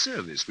slight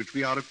service, which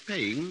we are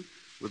repaying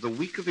with a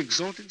week of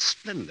exalted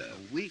splendor.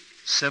 A week?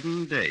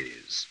 7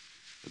 days.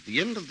 At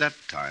the end of that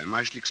time,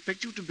 I shall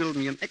expect you to build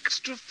me an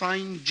extra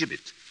fine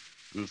gibbet,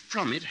 and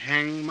from it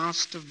hang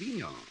Master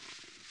Villon.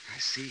 I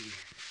see.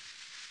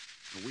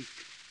 A week.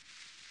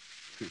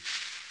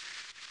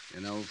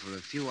 You know, for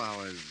a few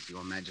hours,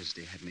 Your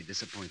Majesty had me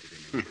disappointed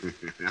in him.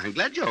 I'm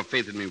glad your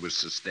faith in me was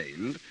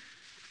sustained.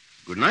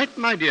 Good night,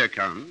 my dear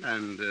Count,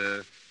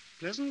 and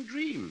pleasant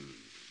dreams.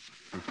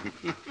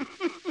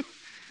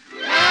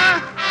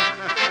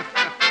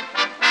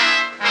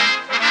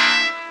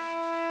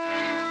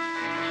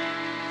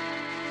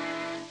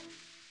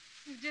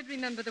 You did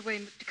remember the way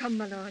to come,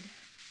 my lord.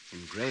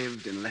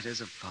 Engraved in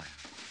letters of fire.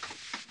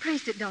 Pray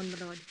sit down, my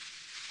lord.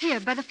 Here,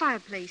 by the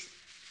fireplace.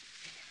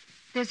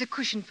 There's a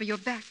cushion for your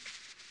back.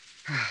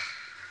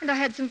 And I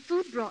had some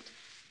food brought.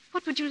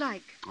 What would you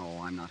like?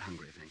 Oh, I'm not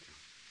hungry, thank you.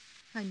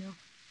 I know.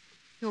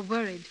 You're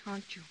worried,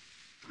 aren't you?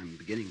 I'm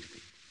beginning to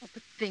be. Oh,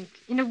 but think,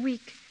 in a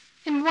week,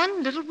 in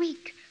one little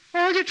week,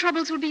 all your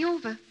troubles will be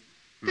over.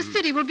 The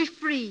city will be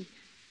free.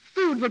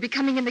 Food will be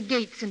coming in the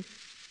gates, and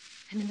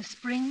in the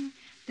spring,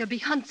 there'll be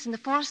hunts in the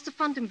forests of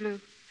Fontainebleau.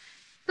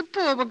 The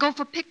poor will go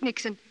for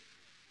picnics, and...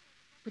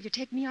 Will you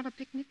take me on a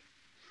picnic?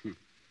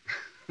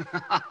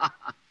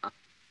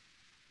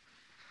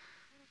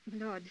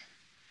 Lord,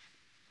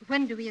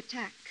 when do we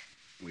attack?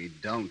 We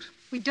don't.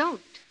 We don't?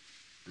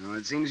 No,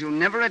 it seems you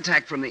never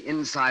attack from the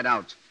inside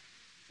out,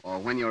 or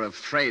when you're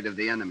afraid of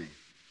the enemy.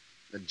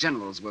 The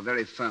generals were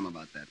very firm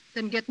about that.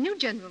 Then get new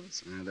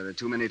generals. There are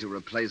too many to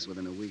replace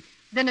within a week.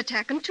 Then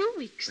attack in 2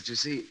 weeks. But you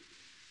see,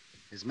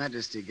 His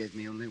Majesty gave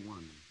me only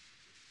one.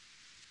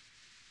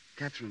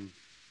 Catherine,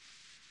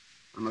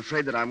 I'm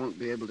afraid that I won't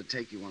be able to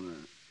take you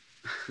on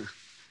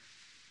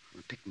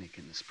a picnic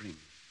in the spring.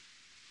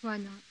 Why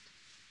not?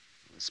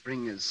 The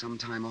spring is some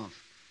time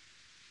off.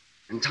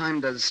 And time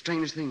does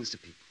strange things to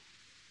people.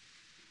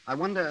 I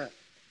wonder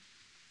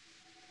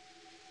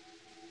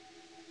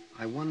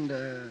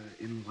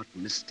in what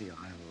misty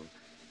isle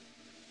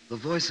the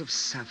voice of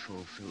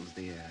Sappho fills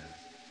the air.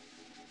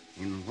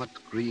 In what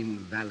green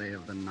valley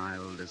of the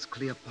Nile does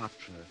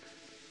Cleopatra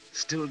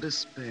still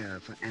despair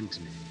for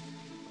Antony,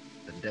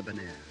 the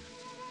debonair?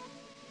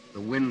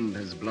 The wind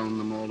has blown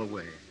them all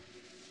away.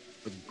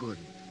 The good,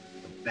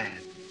 the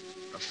bad,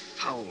 the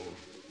foul,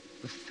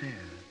 the fair.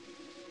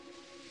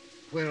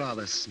 Where are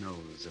the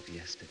snows of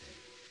yesterday?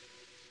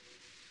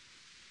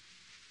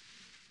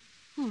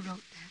 Who wrote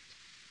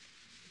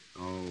that?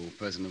 Oh,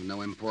 person of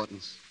no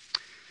importance.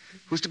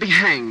 Who's to be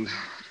hanged?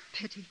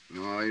 Pity.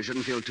 Oh, you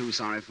shouldn't feel too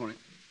sorry for him.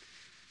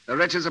 The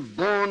wretches are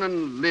born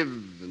and live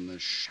in the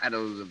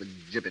shadows of the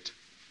gibbet.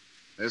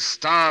 They're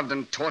starved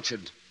and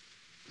tortured.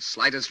 The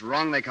slightest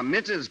wrong they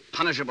commit is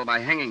punishable by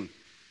hanging.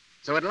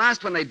 So at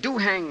last, when they do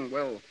hang,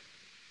 well,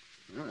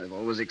 they've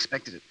always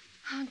expected it.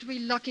 Aren't we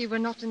lucky we're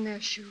not in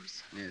their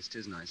shoes? Yes,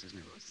 'tis nice, isn't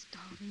it? Oh,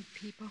 starving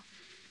people.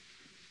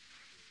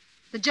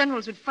 The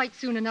generals would fight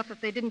soon enough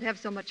if they didn't have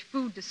so much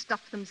food to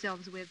stuff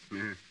themselves with.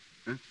 Yeah.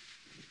 Huh?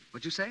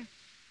 What'd you say?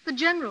 The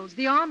generals,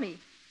 the army.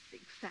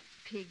 Big fat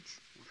pigs.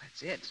 Well,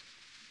 that's it.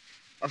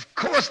 Of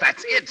course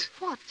that's it.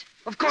 What?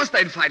 Of course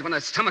they'd fight. When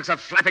their stomachs are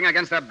flapping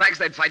against their backs,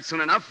 they'd fight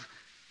soon enough.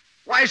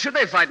 Why should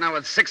they fight now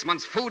with 6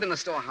 months' food in the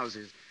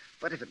storehouses?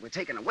 But if it were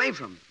taken away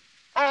from them...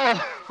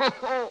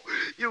 Oh,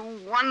 you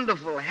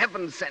wonderful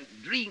heaven-sent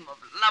dream of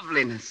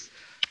loveliness.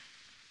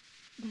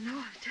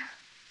 Lord.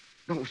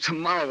 Oh,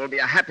 tomorrow will be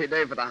a happy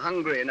day for the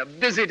hungry and a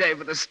busy day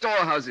for the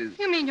storehouses.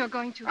 You mean you're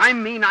going to... I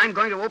mean I'm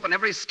going to open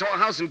every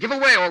storehouse and give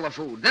away all the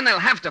food. Then they'll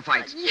have to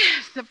fight.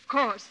 Yes, of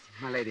course.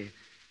 My lady,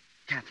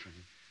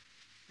 Catherine,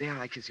 Dare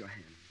I kiss your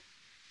hand?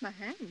 My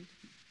hand?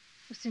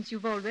 Well, since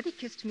you've already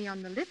kissed me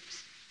on the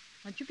lips,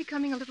 aren't you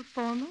becoming a little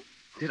formal?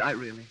 Did I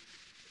really?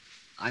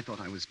 I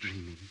thought I was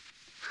dreaming.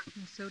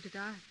 And so did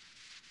I.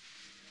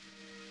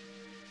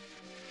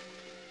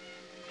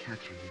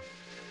 Catherine.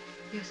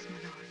 Yes, my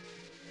lord.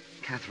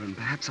 Catherine,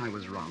 perhaps I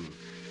was wrong.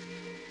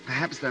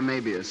 Perhaps there may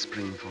be a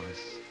spring for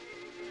us.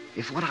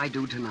 If what I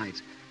do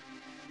tonight,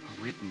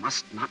 oh, it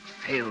must not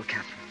fail,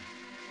 Catherine.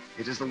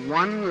 It is the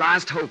one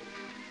last hope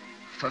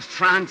for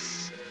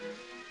France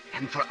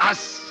and for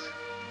us.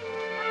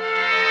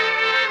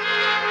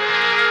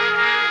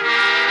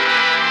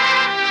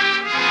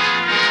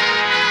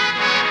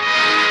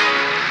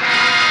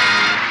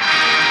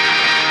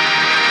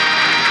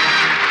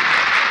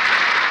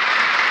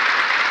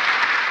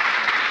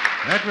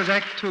 That was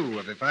Act Two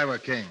of If I Were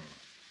King.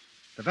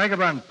 The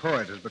vagabond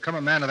poet has become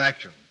a man of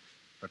action,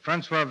 but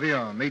Francois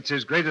Villon meets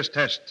his greatest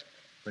test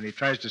when he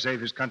tries to save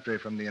his country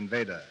from the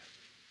invader.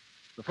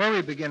 Before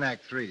we begin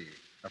Act Three,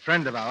 a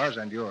friend of ours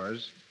and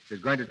yours is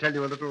going to tell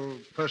you a little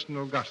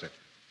personal gossip.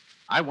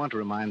 I want to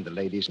remind the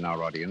ladies in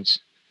our audience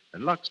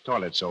that Lux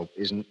toilet soap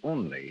isn't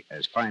only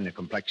as fine a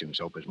complexion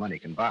soap as money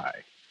can buy.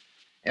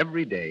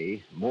 Every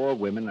day, more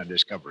women are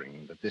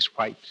discovering that this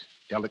white,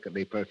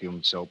 delicately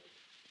perfumed soap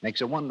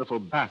makes a wonderful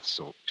bath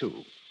soap,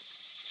 too.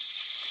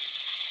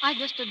 I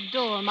just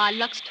adore my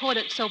Lux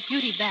Toilet Soap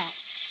Beauty Bath.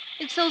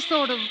 It's so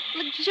sort of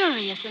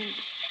luxurious and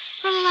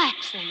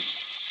relaxing,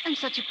 and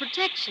such a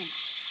protection.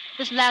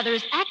 This lather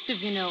is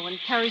active, you know, and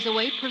carries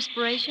away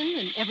perspiration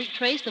and every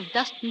trace of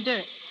dust and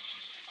dirt.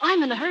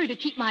 I'm in a hurry to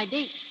keep my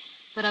date,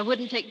 but I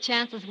wouldn't take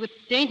chances with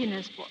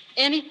daintiness for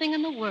anything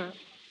in the world.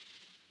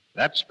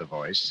 That's the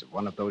voice of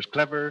one of those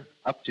clever,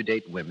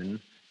 up-to-date women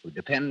who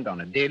depend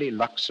on a daily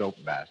Lux soap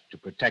bath to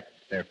protect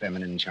their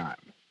feminine charm.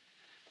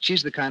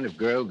 She's the kind of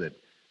girl that,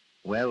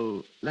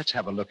 well, let's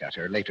have a look at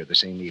her later the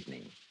same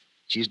evening.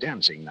 She's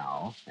dancing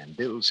now, and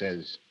Bill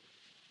says,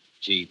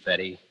 "Gee,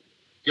 Betty,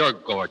 you're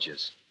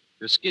gorgeous.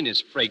 Your skin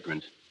is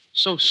fragrant,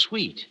 so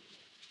sweet."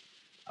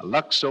 A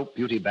Lux soap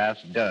beauty bath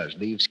does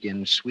leave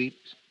skin sweet,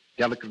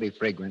 delicately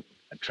fragrant,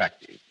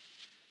 attractive.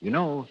 You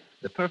know,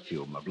 the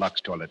perfume of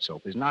Lux toilet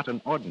soap is not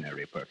an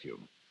ordinary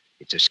perfume.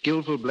 It's a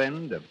skillful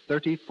blend of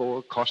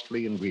 34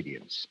 costly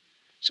ingredients.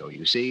 So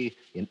you see,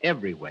 in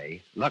every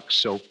way, Lux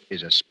soap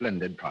is a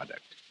splendid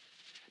product.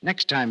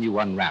 Next time you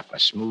unwrap a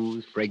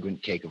smooth,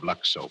 fragrant cake of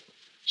Lux soap,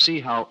 see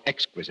how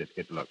exquisite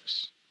it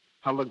looks,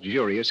 how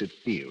luxurious it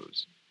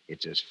feels.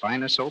 It's as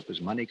fine a soap as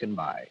money can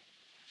buy.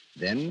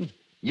 Then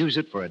use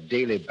it for a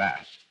daily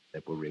bath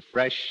that will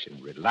refresh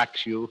and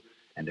relax you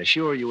and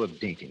assure you of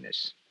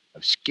daintiness,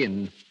 of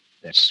skin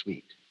that's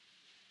sweet.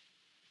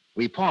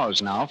 We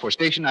pause now for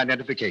station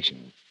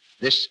identification.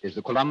 This is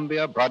the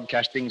Columbia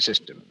Broadcasting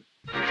System.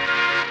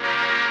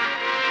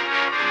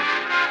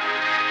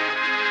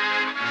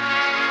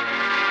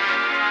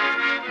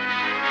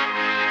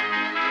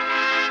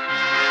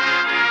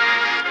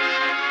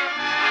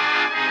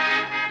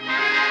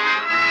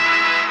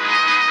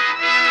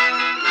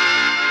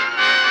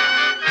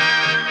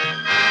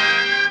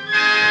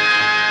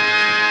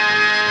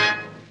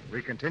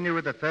 We continue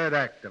with the third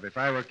act of If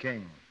I Were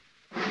King.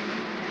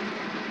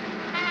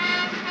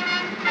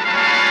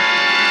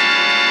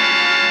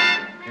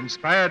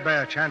 Inspired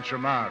by a chance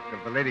remark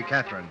of the Lady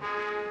Catherine,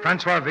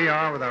 Francois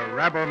Villon, with a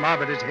rabble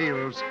mob at his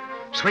heels,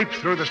 sweeps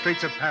through the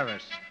streets of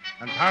Paris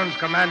and pounds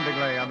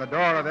commandingly on the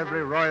door of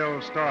every royal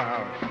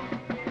storehouse.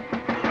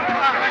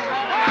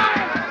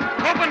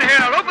 Open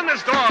here! Open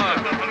this door!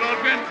 My Lord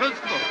Grand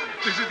Constable,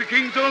 this is the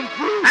King's own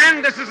food.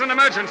 And this is an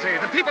emergency.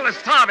 The people are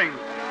starving.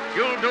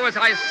 You'll do as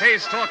I say,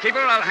 storekeeper.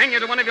 I'll hang you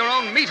to one of your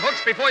own meat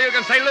hooks before you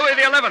can say Louis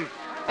XI.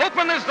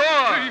 Open this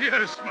door!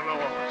 Yes, my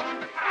lord.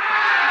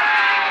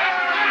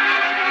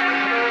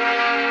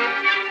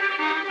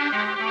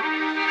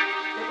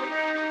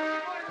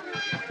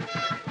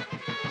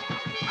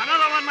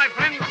 Another one, my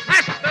friend.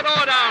 Smash the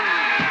door down.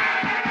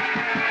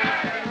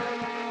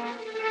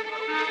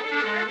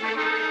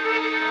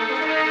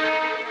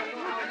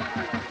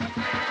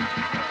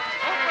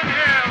 Open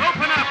here.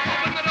 Open up.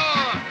 Open the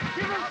door.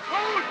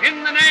 In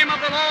the name of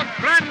the Lord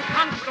Grand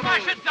Constable.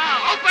 Smash it down.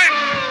 Open.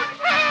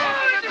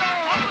 Open the door.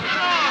 Open the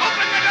door.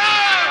 Open the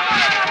door.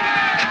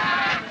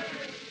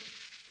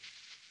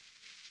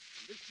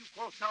 This you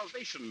call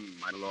salvation,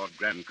 my Lord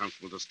Grand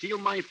Constable, to steal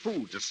my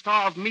food, to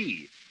starve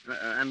me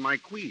and my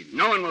queen.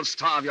 No one will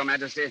starve, Your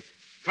Majesty.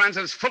 France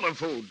is full of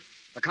food.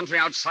 The country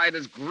outside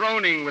is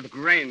groaning with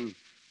grain.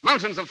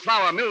 Mountains of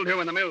flour, mildew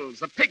in the mills.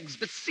 The pigs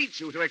beseech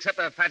you to accept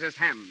their fattest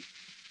hams.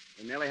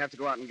 We merely have to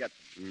go out and get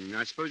them.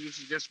 I suppose you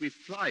suggest we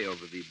fly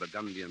over the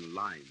Burgundian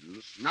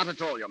lines. Not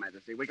at all, Your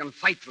Majesty. We can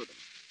fight through them.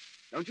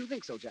 Don't you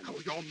think so, General?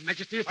 Oh, Your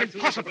Majesty, it's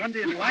impossible.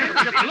 Burgundian lines.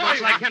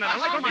 Like Canada.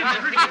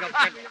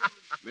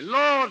 My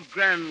Lord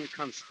Grand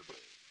Constable,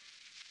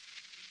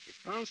 if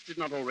France did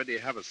not already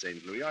have a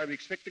St. Louis, I would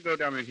expect to go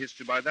down in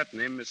history by that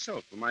name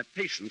myself for my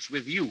patience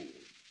with you.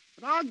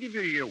 But I'll give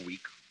you a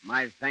week.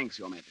 My thanks,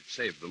 Your Majesty.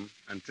 Save them.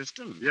 And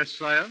Tristan. Yes,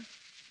 sire?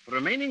 For the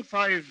remaining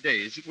 5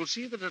 days, you will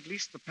see that at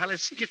least the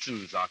palace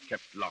kitchens are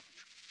kept locked.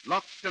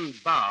 locked and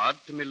barred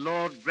to my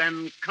Lord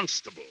Grand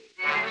Constable.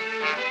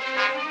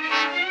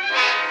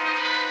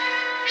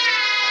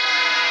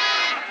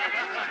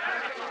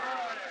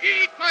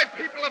 Eat, my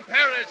people of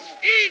Paris.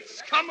 Eat,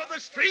 scum of the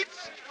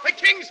streets. The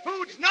king's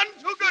food's none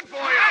too good for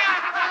you.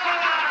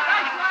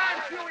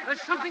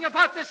 There's something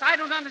about this I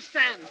don't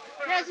understand.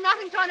 There's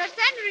nothing to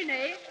understand,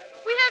 Rene.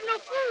 We have no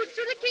food,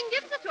 so the king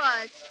gives it to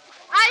us.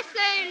 I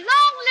say,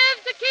 long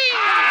live the king!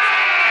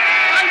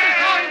 I just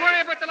don't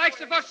worry about the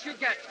likes of us you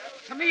get.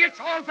 To me, it's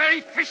all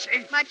very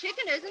fishy. My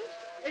chicken isn't.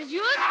 Is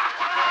yours?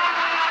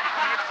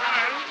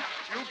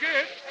 You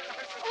get.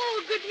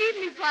 Oh, good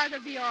evening, Father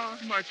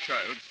Villon. My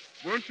child,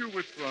 weren't you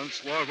with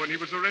Francois when he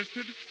was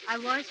arrested? I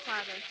was,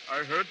 Father.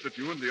 I heard that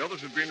you and the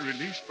others had been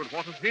released, but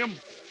what of him?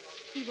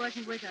 He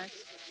wasn't with us.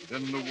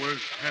 Then the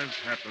worst has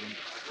happened.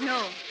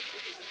 No.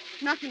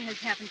 Nothing has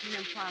happened to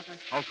him, Father.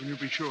 How can you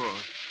be sure?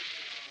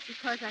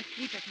 Because I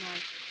sleep at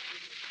night.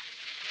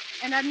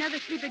 And I'd never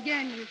sleep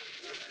again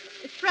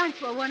if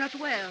Francois were not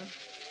well.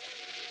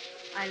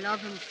 I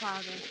love him,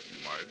 Father.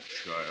 My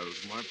child,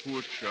 my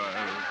poor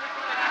child.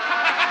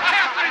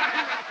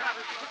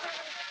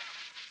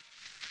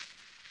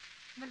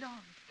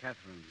 Malone.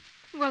 Catherine.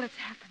 Well, it's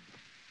happened.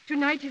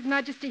 Tonight, His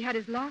Majesty had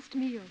his last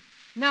meal.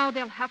 Now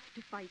they'll have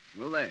to fight.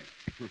 Will they?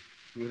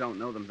 You don't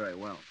know them very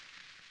well.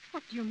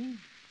 What do you mean?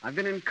 I've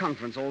been in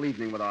conference all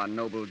evening with our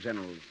noble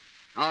generals.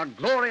 Our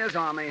glorious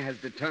army has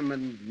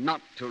determined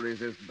not to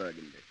resist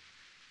Burgundy.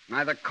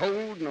 Neither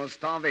cold nor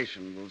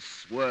starvation will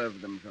swerve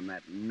them from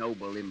that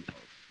noble impulse.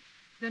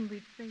 Then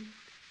we've failed.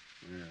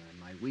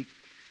 My week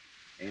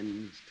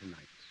ends tonight.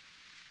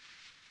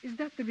 Is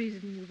that the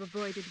reason you've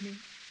avoided me?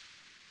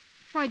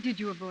 Why did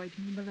you avoid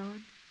me, my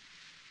lord?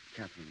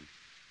 Catherine,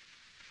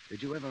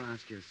 did you ever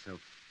ask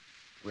yourself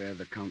where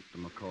the Count de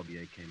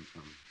Maccorbier came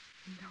from?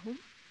 No.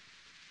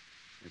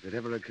 Has it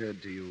ever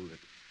occurred to you that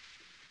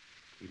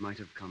he might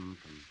have come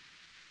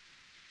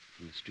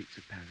from the streets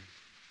of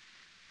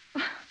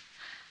Paris?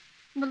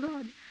 My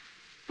lord,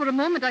 for a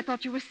moment I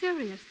thought you were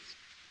serious.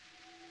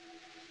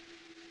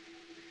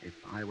 If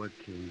I were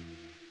king,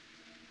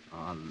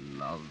 ah,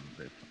 love,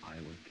 if I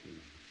were king,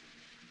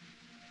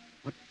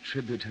 what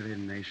tributary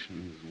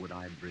nations would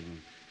I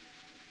bring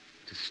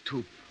to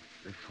stoop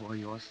before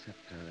your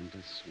scepter and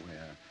to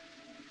swear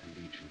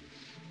allegiance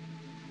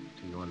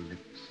to your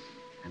lips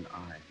and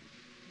eyes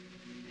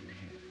and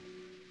hair?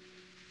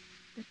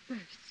 That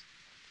verse.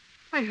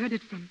 I heard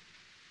it from...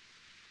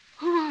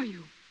 Who are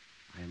you?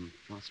 I am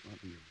Francois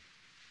Villon.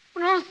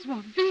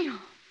 Francois Villon.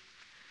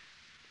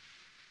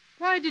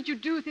 Why did you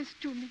do this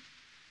to me?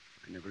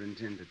 I never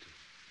intended to.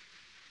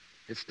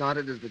 It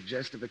started as the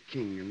jest of a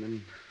king, and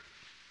then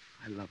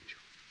I loved you.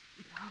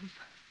 Love?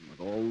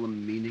 With all the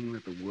meaning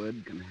that the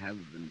word can have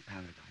in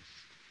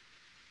paradise.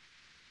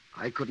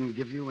 I couldn't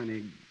give you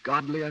any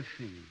godlier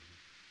thing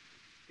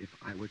if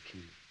I were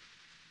king.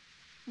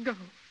 Go.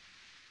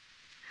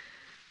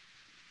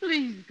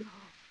 Please go.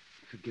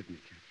 Forgive me,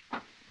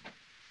 Catherine.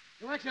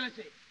 Your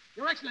Excellency!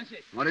 Your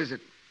Excellency! What is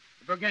it?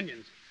 The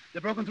Burgundians.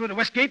 They've broken through the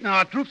west gate, and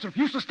our troops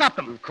refuse to stop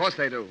them. Of course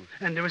they do.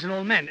 And there is an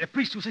old man, a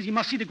priest, who says he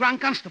must see the Grand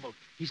Constable.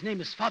 His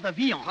name is Father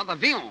Villon. Father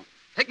Villon?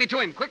 Take me to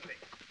him, quickly.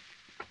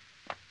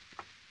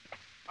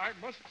 I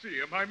must see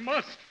him. I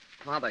must.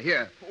 Father,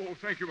 here. Oh,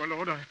 thank you, my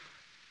lord.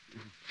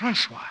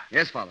 Francois.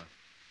 Yes, Father.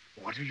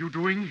 What are you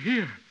doing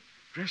here,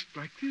 dressed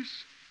like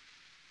this?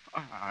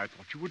 I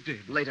thought you were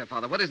dead. Later,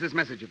 Father. What is this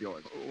message of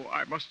yours? Oh,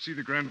 I must see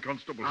the Grand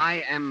Constable.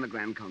 I am the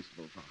Grand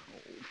Constable, Father.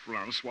 Oh,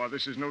 Francois,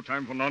 this is no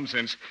time for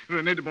nonsense.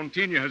 René de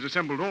Montigny has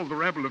assembled all the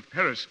rabble of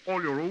Paris,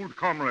 all your old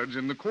comrades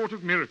in the Court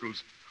of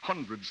Miracles.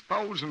 Hundreds,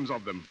 thousands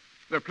of them.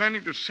 They're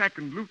planning to sack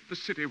and loot the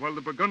city while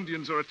the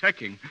Burgundians are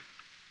attacking.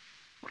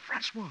 But,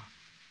 Francois,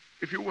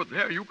 if you were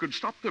there, you could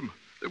stop them.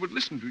 They would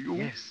listen to you.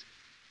 Yes,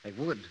 they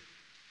would.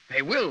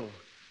 They will.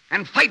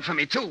 And fight for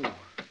me, too.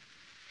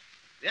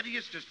 There he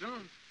is,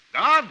 Tristan.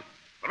 Guard,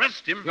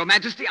 arrest him. Your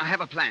Majesty, I have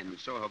a plan.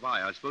 So have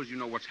I. I suppose you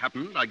know what's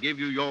happened. I gave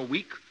you your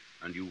week,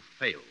 and you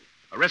failed.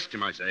 Arrest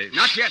him, I say.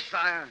 Not yet,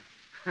 sire.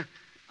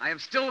 I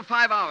have still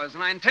 5 hours,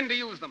 and I intend to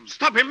use them.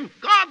 Stop him.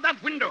 Guard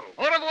that window.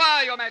 Au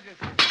revoir, Your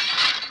Majesty.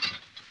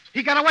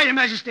 He got away, Your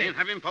Majesty. Can't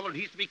have him followed.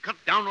 He's to be cut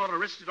down or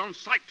arrested on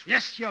sight.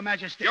 Yes, Your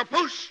Majesty. Your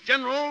posts,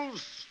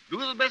 generals. Do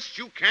the best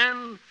you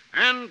can,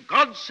 and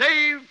God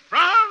save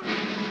France!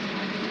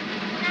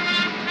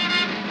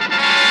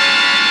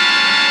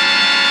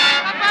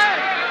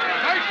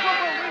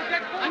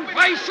 And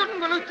why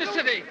shouldn't we loot the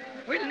city?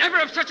 We'll never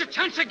have such a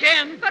chance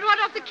again. But what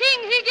of the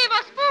king? He gave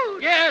us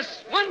food.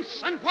 Yes,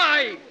 once, and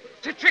why?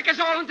 To trick us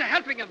all into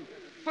helping him.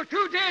 For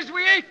 2 days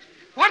we ate.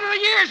 What are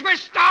the years we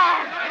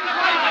starved?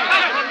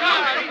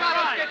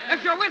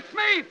 If you're with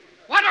me,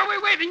 what are we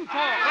waiting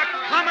for?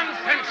 Common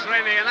sense,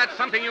 René, and that's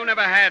something you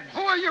never had.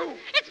 Who are you?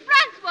 It's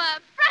Francois.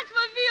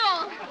 Francois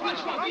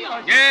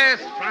Villon. Yes,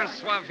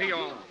 Francois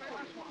Villon.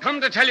 Come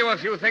to tell you a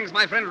few things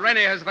my friend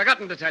René has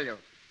forgotten to tell you.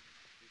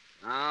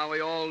 Now, we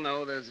all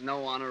know there's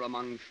no honor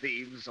among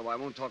thieves, so I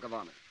won't talk of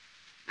honor.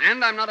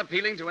 And I'm not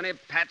appealing to any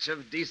patch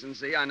of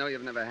decency I know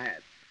you've never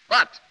had.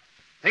 But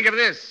think of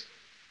this.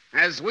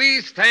 As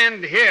we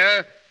stand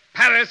here,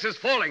 Paris is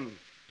falling.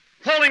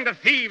 Falling to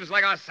thieves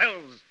like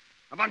ourselves.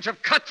 A bunch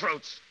of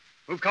cutthroats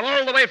who've come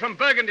all the way from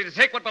Burgundy to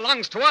take what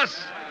belongs to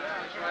us.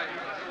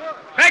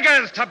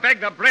 Beggars to beg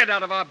the bread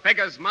out of our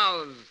beggars'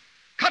 mouths.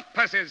 Cut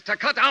purses to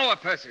cut our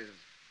purses.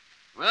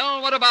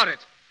 Well, what about it?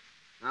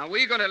 Are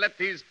we going to let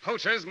these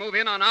poachers move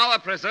in on our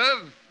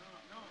preserve?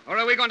 Or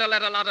are we going to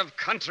let a lot of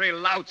country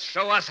louts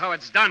show us how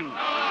it's done?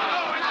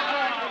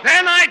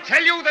 Then I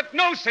tell you that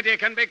no city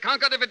can be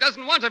conquered if it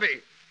doesn't want to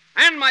be.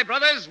 And, my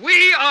brothers,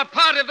 we are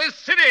part of this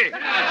city. The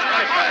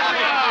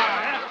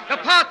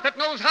part that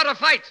knows how to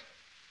fight.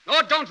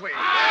 Or don't we?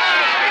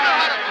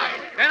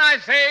 Then I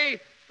say,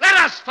 let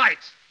us fight.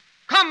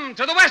 Come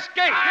to the West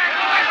Gate.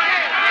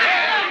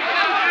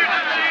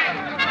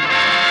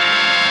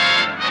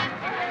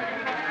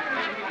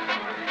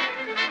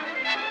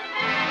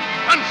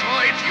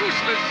 Francois, it's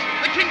useless.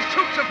 The king's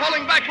troops are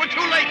falling back. We're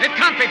too late. It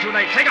can't be too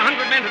late. Take 100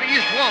 men to the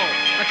east wall.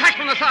 Attack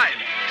from the side.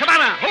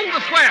 Cabana, hold the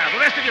square. The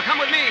rest of you come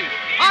with me.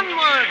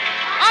 Onward!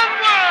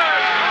 Onward!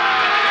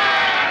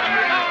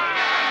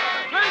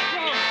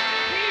 Francois,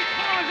 the east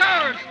wall is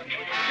ours.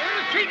 They're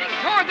retreating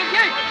toward the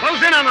gate.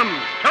 Close in on them.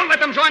 Don't let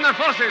them join their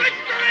forces. They're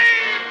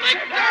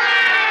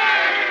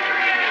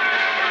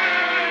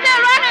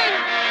running!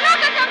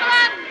 Look at them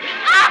run!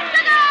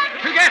 After them!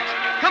 Huguette,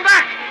 come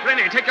back!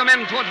 Rennie, take your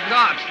men towards the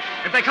guards.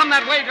 If they come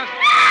that way, just...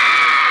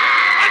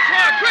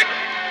 Francois, quick!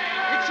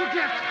 It's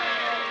Huguette.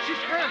 She's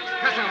hurt.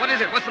 Cousin, what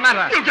is it? What's the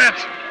matter? You get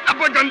a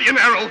Burgundian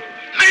arrow.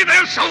 May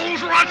their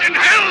souls rot in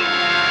hell!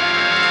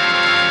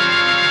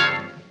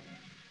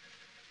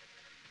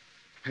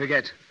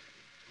 Huguette,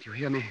 do you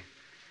hear me?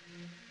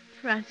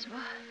 Francois,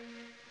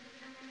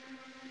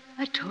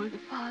 I told the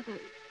father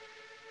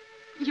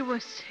you were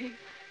safe.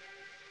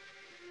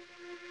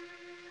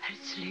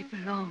 I'll sleep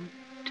a long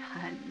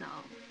time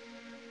now.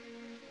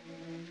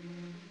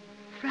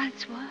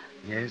 Francois,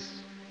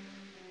 Yes?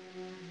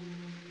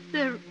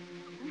 there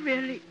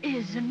really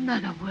is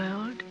another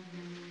world,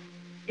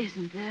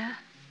 isn't there?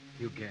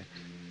 Huguette.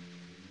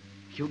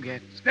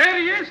 Huguette. There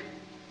he is.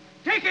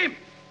 Take him.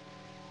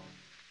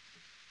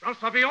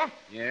 Francois Villon,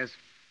 Yes?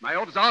 my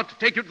orders are to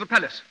take you to the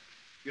palace.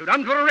 You're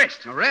under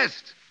arrest.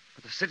 Arrest?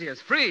 But the city is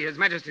free, His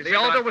Majesty. The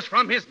order was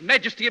from His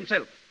Majesty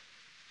himself.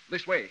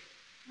 This way.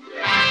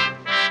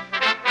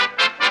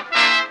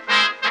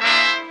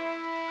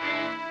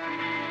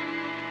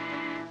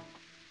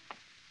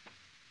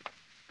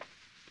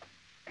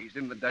 He's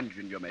in the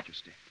dungeon, Your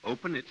Majesty.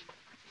 Open it.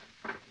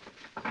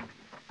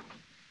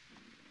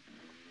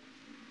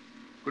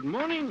 Good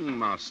morning,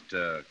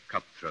 Master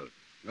Cutthroat.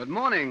 Good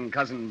morning,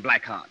 Cousin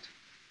Blackheart.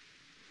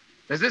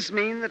 Does this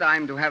mean that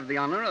I'm to have the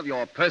honor of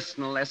your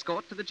personal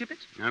escort to the gibbet?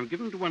 I'm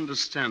given to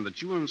understand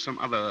that you and some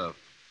other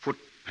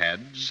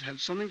footpads had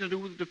something to do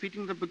with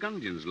defeating the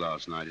Burgundians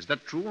last night. Is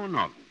that true or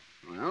not?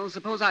 Well,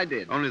 suppose I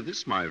did. Only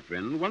this, my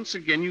friend, once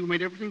again you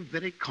made everything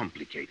very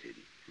complicated.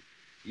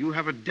 You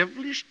have a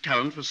devilish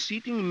talent for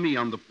seating me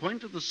on the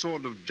point of the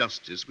sword of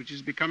justice, which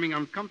is becoming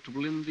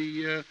uncomfortable in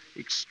the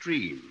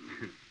extreme.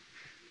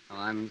 Oh,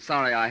 I'm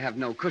sorry I have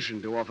no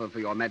cushion to offer for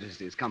your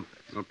Majesty's comfort.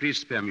 Oh, please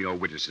spare me your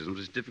witticisms.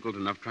 It's difficult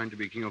enough trying to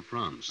be King of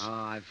France. Oh,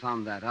 I've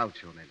found that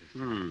out, Your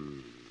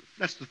Majesty.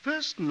 That's the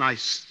first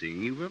nice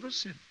thing you've ever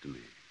said to me.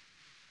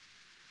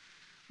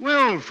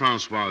 Well,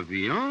 Francois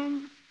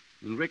Villon,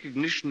 in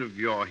recognition of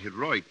your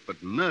heroic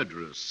but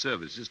murderous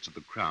services to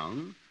the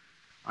crown,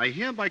 I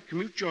hereby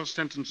commute your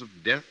sentence of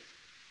death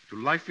to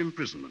life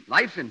imprisonment.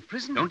 Life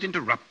imprisonment? Don't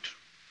interrupt.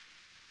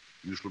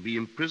 You shall be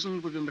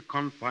imprisoned within the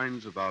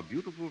confines of our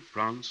beautiful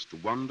France to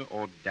wander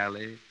or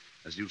dally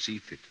as you see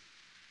fit.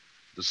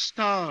 The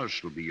stars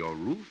shall be your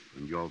roof,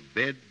 and your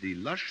bed the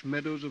lush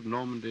meadows of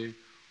Normandy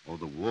or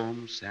the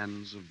warm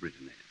sands of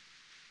Brittany.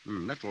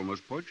 That's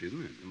almost poetry,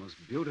 isn't it? The most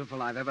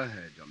beautiful I've ever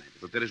heard, Your Majesty.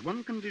 But there is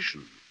one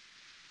condition.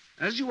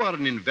 As you are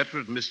an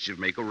inveterate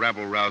mischief-maker,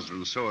 rabble-rouser,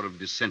 and sower of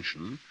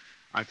dissension,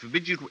 I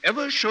forbid you to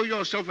ever show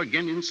yourself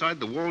again inside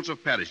the walls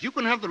of Paris. You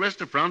can have the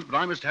rest of France, but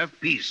I must have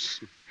peace.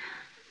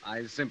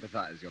 I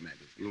sympathize, Your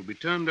Majesty. You will be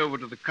turned over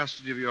to the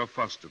custody of your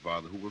foster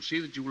father, who will see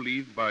that you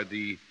leave by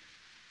the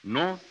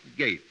north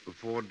gate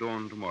before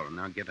dawn tomorrow.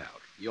 Now get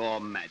out.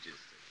 Your Majesty.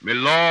 My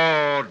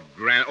Lord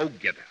Grand... Oh,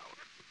 get out.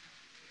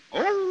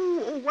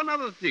 Oh, one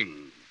other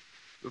thing.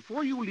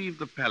 Before you leave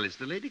the palace,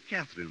 the Lady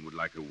Catherine would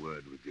like a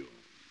word with you.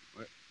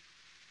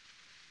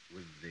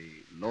 With the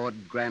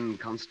Lord Grand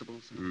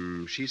Constable,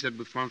 sir? She said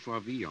with Francois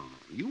Villon.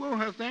 You owe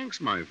her thanks,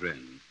 my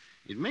friend.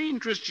 It may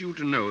interest you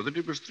to know that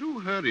it was through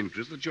her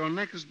interest that your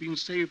neck has been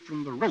saved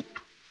from the rope.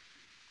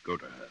 Go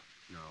to her.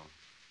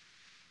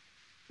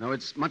 No,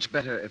 it's much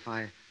better if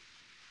I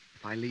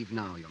leave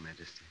now, Your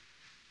Majesty.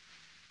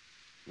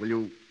 Will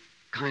you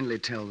kindly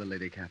tell the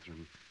Lady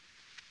Catherine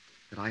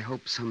that I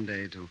hope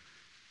someday to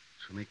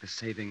make the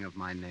saving of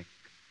my neck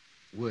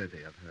worthy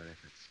of her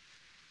efforts.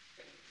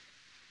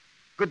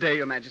 Good day,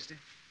 Your Majesty.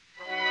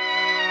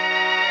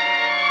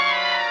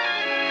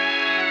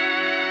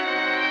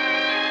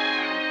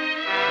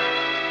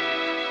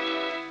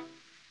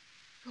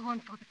 Go on,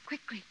 Father,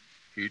 quickly.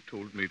 He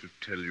told me to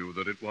tell you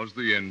that it was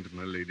the end,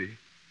 my lady.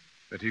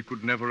 That he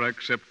could never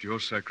accept your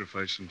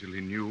sacrifice until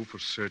he knew for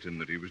certain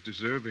that he was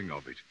deserving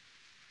of it.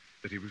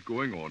 That he was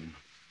going on,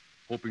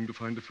 hoping to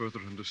find a further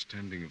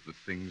understanding of the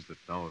things that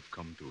now have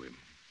come to him.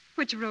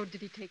 Which road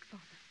did he take,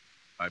 Father?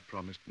 I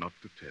promised not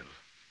to tell.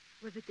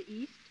 Was it the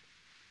east?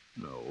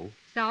 No.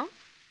 South?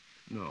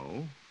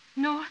 No.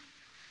 North?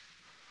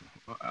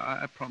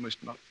 I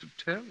promised not to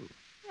tell.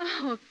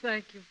 Oh,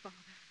 thank you, Father.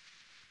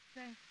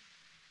 Thank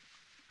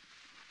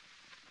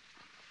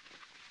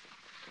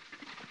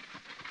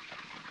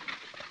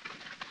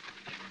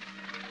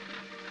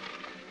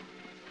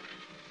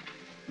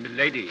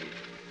Milady,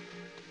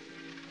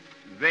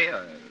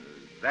 there,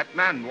 that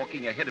man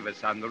walking ahead of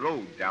us on the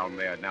road down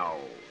there now.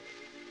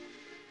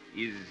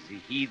 Is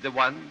he the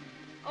one?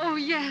 Oh,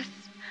 yes.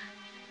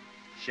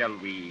 Shall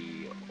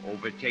we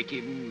overtake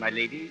him, my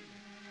lady?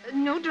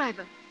 No,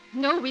 driver.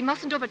 No, we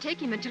mustn't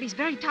overtake him until he's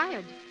very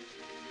tired.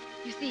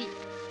 You see,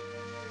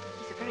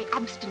 he's a very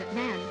obstinate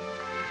man.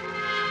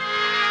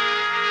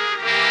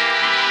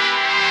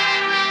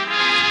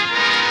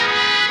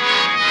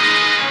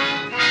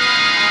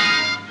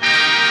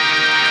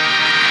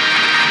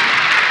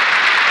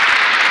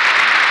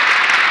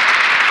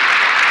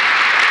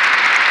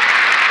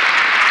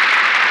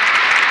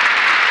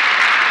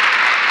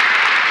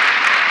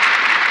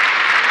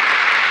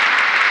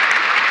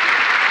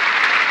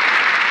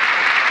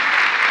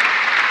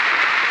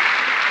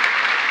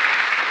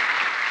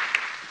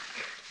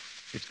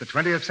 It's the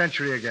 20th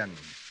century again.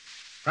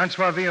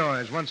 Francois Villon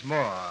is once more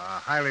a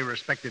highly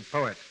respected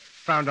poet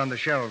found on the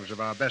shelves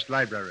of our best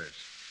libraries.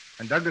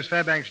 And Douglas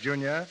Fairbanks,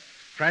 Jr.,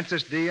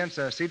 Francis Dee, and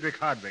Sir Cedric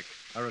Hardwicke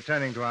are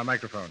returning to our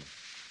microphone.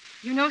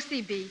 You know,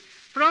 C.B.,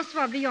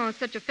 Francois Villon is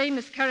such a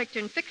famous character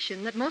in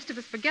fiction that most of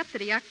us forget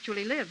that he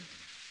actually lived.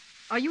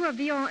 Are you a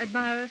Villon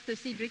admirer, Sir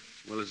Cedric?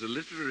 Well, as a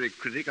literary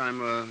critic, I'm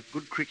a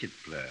good cricket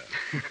player.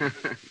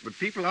 But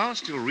people are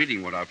still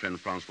reading what our friend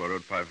Francois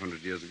wrote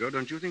 500 years ago.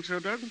 Don't you think so,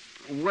 Doug?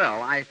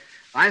 Well,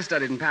 I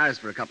studied in Paris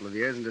for a couple of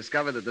years and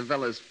discovered that the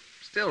fellow's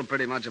still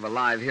pretty much of a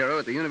live hero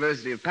at the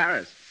University of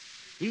Paris.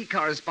 He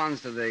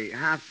corresponds to the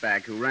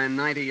halfback who ran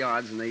 90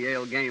 yards in the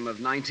Yale game of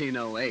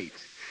 1908.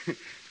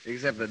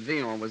 Except that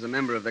Villon was a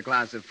member of the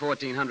class of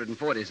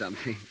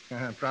 1440-something.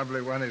 Probably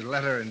won his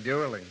letter in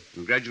dueling.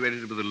 And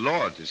graduated with a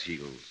law at his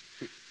heels.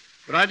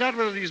 But I doubt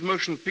whether these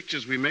motion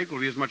pictures we make will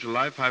be as much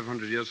alive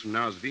 500 years from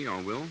now as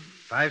Villon will.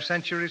 5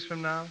 centuries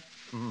from now?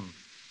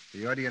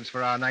 The audience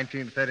for our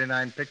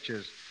 1939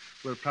 pictures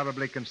will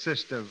probably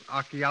consist of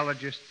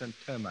archaeologists and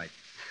termites.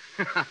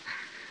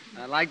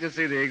 I'd like to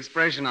see the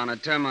expression on a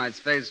termite's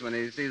face when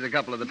he sees a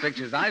couple of the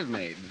pictures I've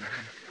made.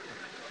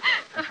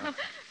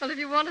 Well, if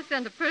you want to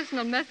send a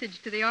personal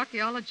message to the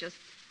archaeologist,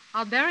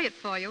 I'll bury it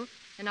for you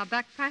in our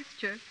back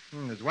pasture.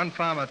 There's one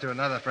farmer to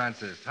another,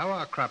 Francis. How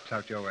are crops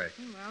out your way?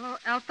 Well,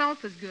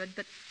 alfalfa's good,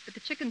 but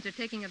the chickens are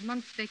taking a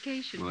month's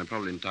vacation. Well, they're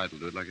probably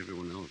entitled to it like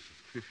everyone else.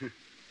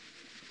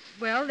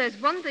 Well, there's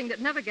one thing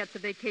that never gets a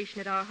vacation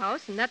at our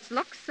house, and that's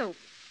Lux soap.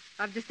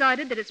 I've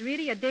decided that it's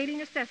really a daily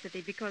necessity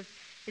because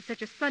it's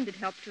such a splendid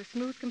help to a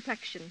smooth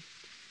complexion.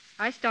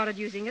 I started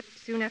using it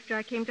soon after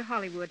I came to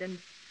Hollywood, and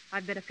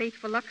I've been a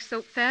faithful Lux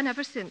soap fan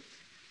ever since.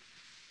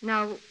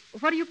 Now,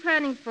 what are you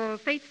planning for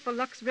faithful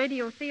Lux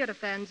Radio Theater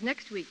fans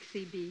next week,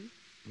 C.B.?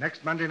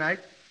 Next Monday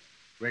night,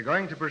 we're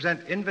going to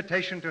present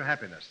Invitation to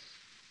Happiness.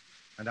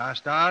 And our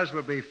stars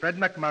will be Fred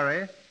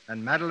McMurray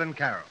and Madeleine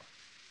Carroll.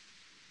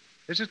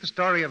 This is the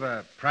story of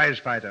a prize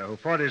fighter who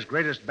fought his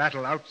greatest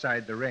battle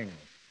outside the ring,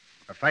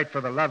 a fight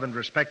for the love and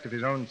respect of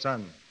his own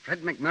son.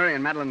 Fred McMurray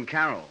and Madeleine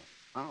Carroll.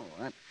 Oh,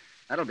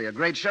 that'll be a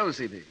great show,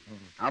 C.B.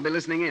 I'll be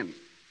listening in.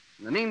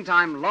 In the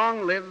meantime,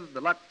 long live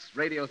the Lux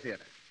Radio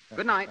Theater.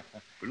 Good night.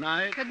 Good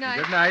night. Good night.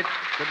 Good night.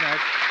 Good night.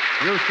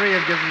 You three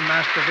have given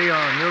Master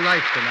Villon new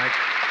life tonight.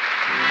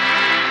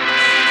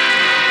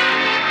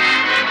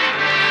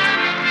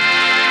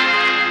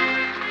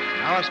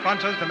 Our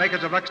sponsors, the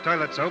makers of Lux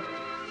Toilet Soap,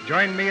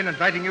 join me in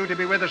inviting you to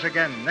be with us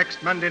again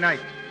next Monday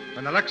night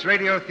when the Lux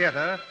Radio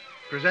Theater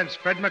presents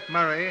Fred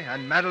McMurray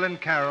and Madeleine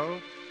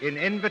Carroll in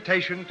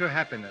Invitation to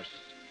Happiness.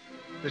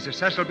 This is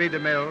Cecil B.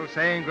 DeMille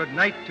saying good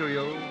night to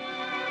you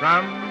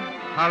from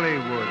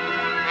Hollywood.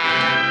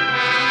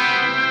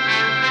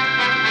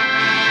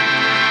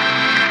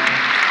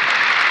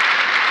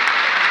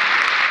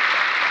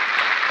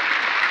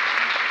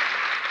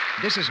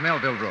 This is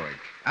Melville Roig,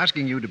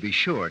 asking you to be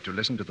sure to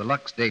listen to the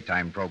Lux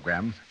daytime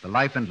program, The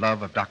Life and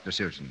Love of Dr.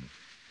 Susan.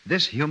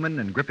 This human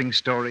and gripping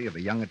story of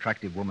a young,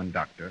 attractive woman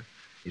doctor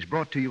is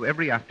brought to you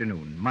every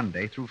afternoon,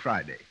 Monday through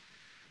Friday.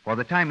 For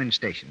the time and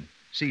station,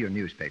 see your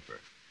newspaper.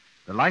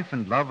 The Life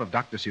and Love of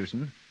Dr.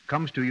 Susan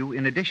comes to you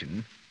in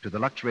addition to the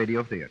Lux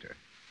Radio Theater.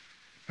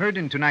 Heard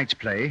in tonight's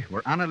play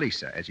were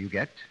Annalisa as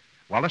Huguette,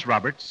 Wallace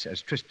Roberts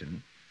as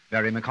Tristan,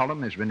 Barry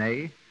McCollum as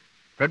Renee,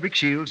 Frederick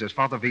Shields as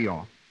Father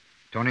Villon,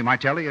 Tony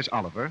Martelli as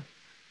Oliver,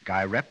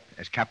 Guy Rep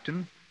as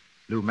Captain,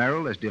 Lou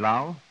Merrill as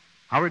Delau,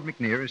 Howard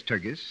McNear as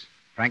Turgis,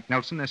 Frank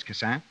Nelson as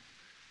Cassin,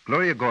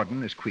 Gloria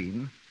Gordon as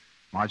Queen,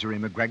 Marjorie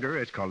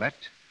McGregor as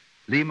Colette,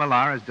 Lee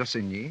Millar as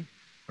D'Ossigny,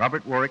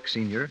 Robert Warwick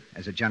Sr.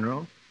 as a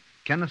general,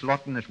 Kenneth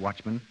Lawton as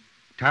watchman,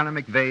 Tyler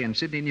McVeigh and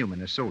Sidney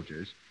Newman as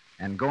soldiers,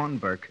 and Gowan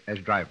Burke as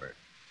driver.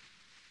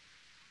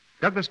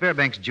 Douglas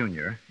Fairbanks,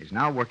 Jr. is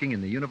now working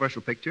in the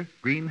Universal picture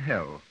Green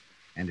Hell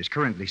and is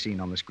currently seen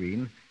on the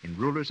screen in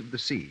Rulers of the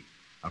Sea,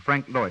 a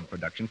Frank Lloyd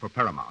production for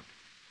Paramount.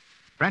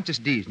 Francis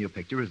Dee's new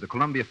picture is the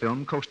Columbia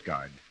film Coast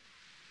Guard.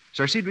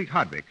 Sir Cedric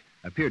Hardwicke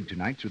appeared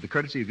tonight through the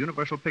courtesy of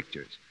Universal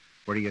Pictures,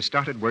 where he has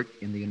started work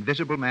in The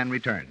Invisible Man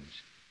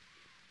Returns.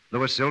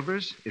 Louis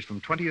Silvers is from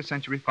 20th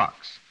Century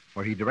Fox,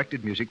 where he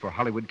directed music for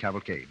Hollywood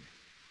Cavalcade.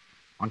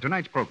 On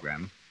tonight's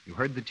program, you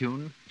heard the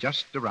tune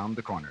Just Around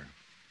the Corner.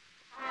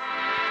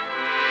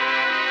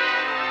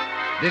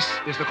 This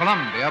is the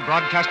Columbia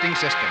Broadcasting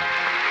System.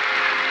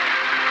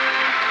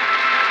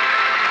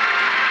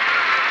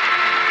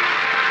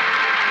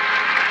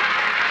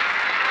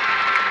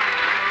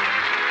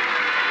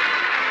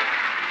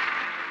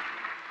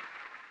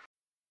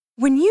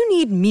 When you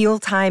need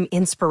mealtime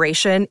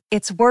inspiration,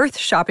 it's worth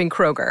shopping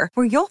Kroger,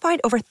 where you'll find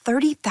over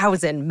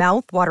 30,000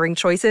 mouth-watering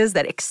choices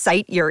that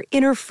excite your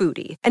inner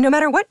foodie. And no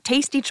matter what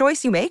tasty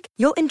choice you make,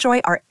 you'll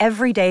enjoy our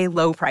everyday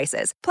low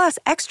prices, plus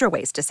extra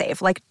ways to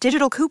save, like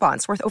digital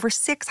coupons worth over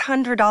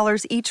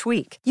 $600 each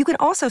week. You can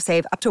also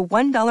save up to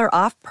 $1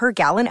 off per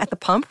gallon at the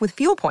pump with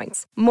fuel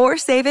points. More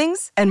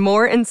savings and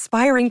more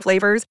inspiring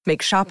flavors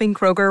make shopping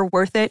Kroger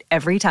worth it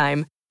every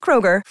time.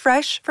 Kroger,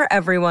 fresh for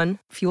everyone.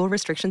 Fuel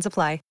restrictions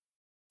apply.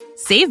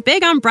 Save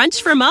big on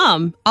brunch for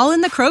mom, all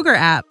in the Kroger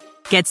app.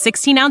 Get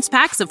 16-ounce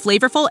packs of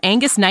flavorful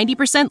Angus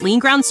 90% lean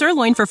ground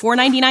sirloin for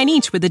 $4.99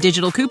 each with a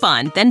digital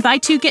coupon. Then buy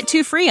 2, get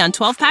 2 free on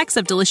 12 packs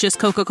of delicious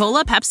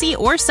Coca-Cola, Pepsi,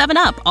 or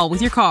 7-Up, all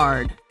with your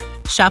card.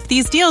 Shop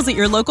these deals at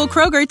your local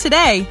Kroger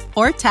today,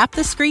 or tap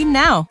the screen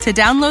now to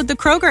download the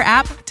Kroger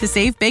app to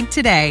save big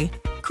today.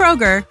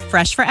 Kroger,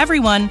 fresh for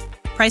everyone.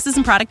 Prices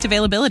and product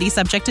availability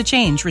subject to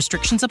change.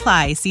 Restrictions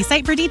apply. See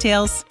site for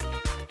details.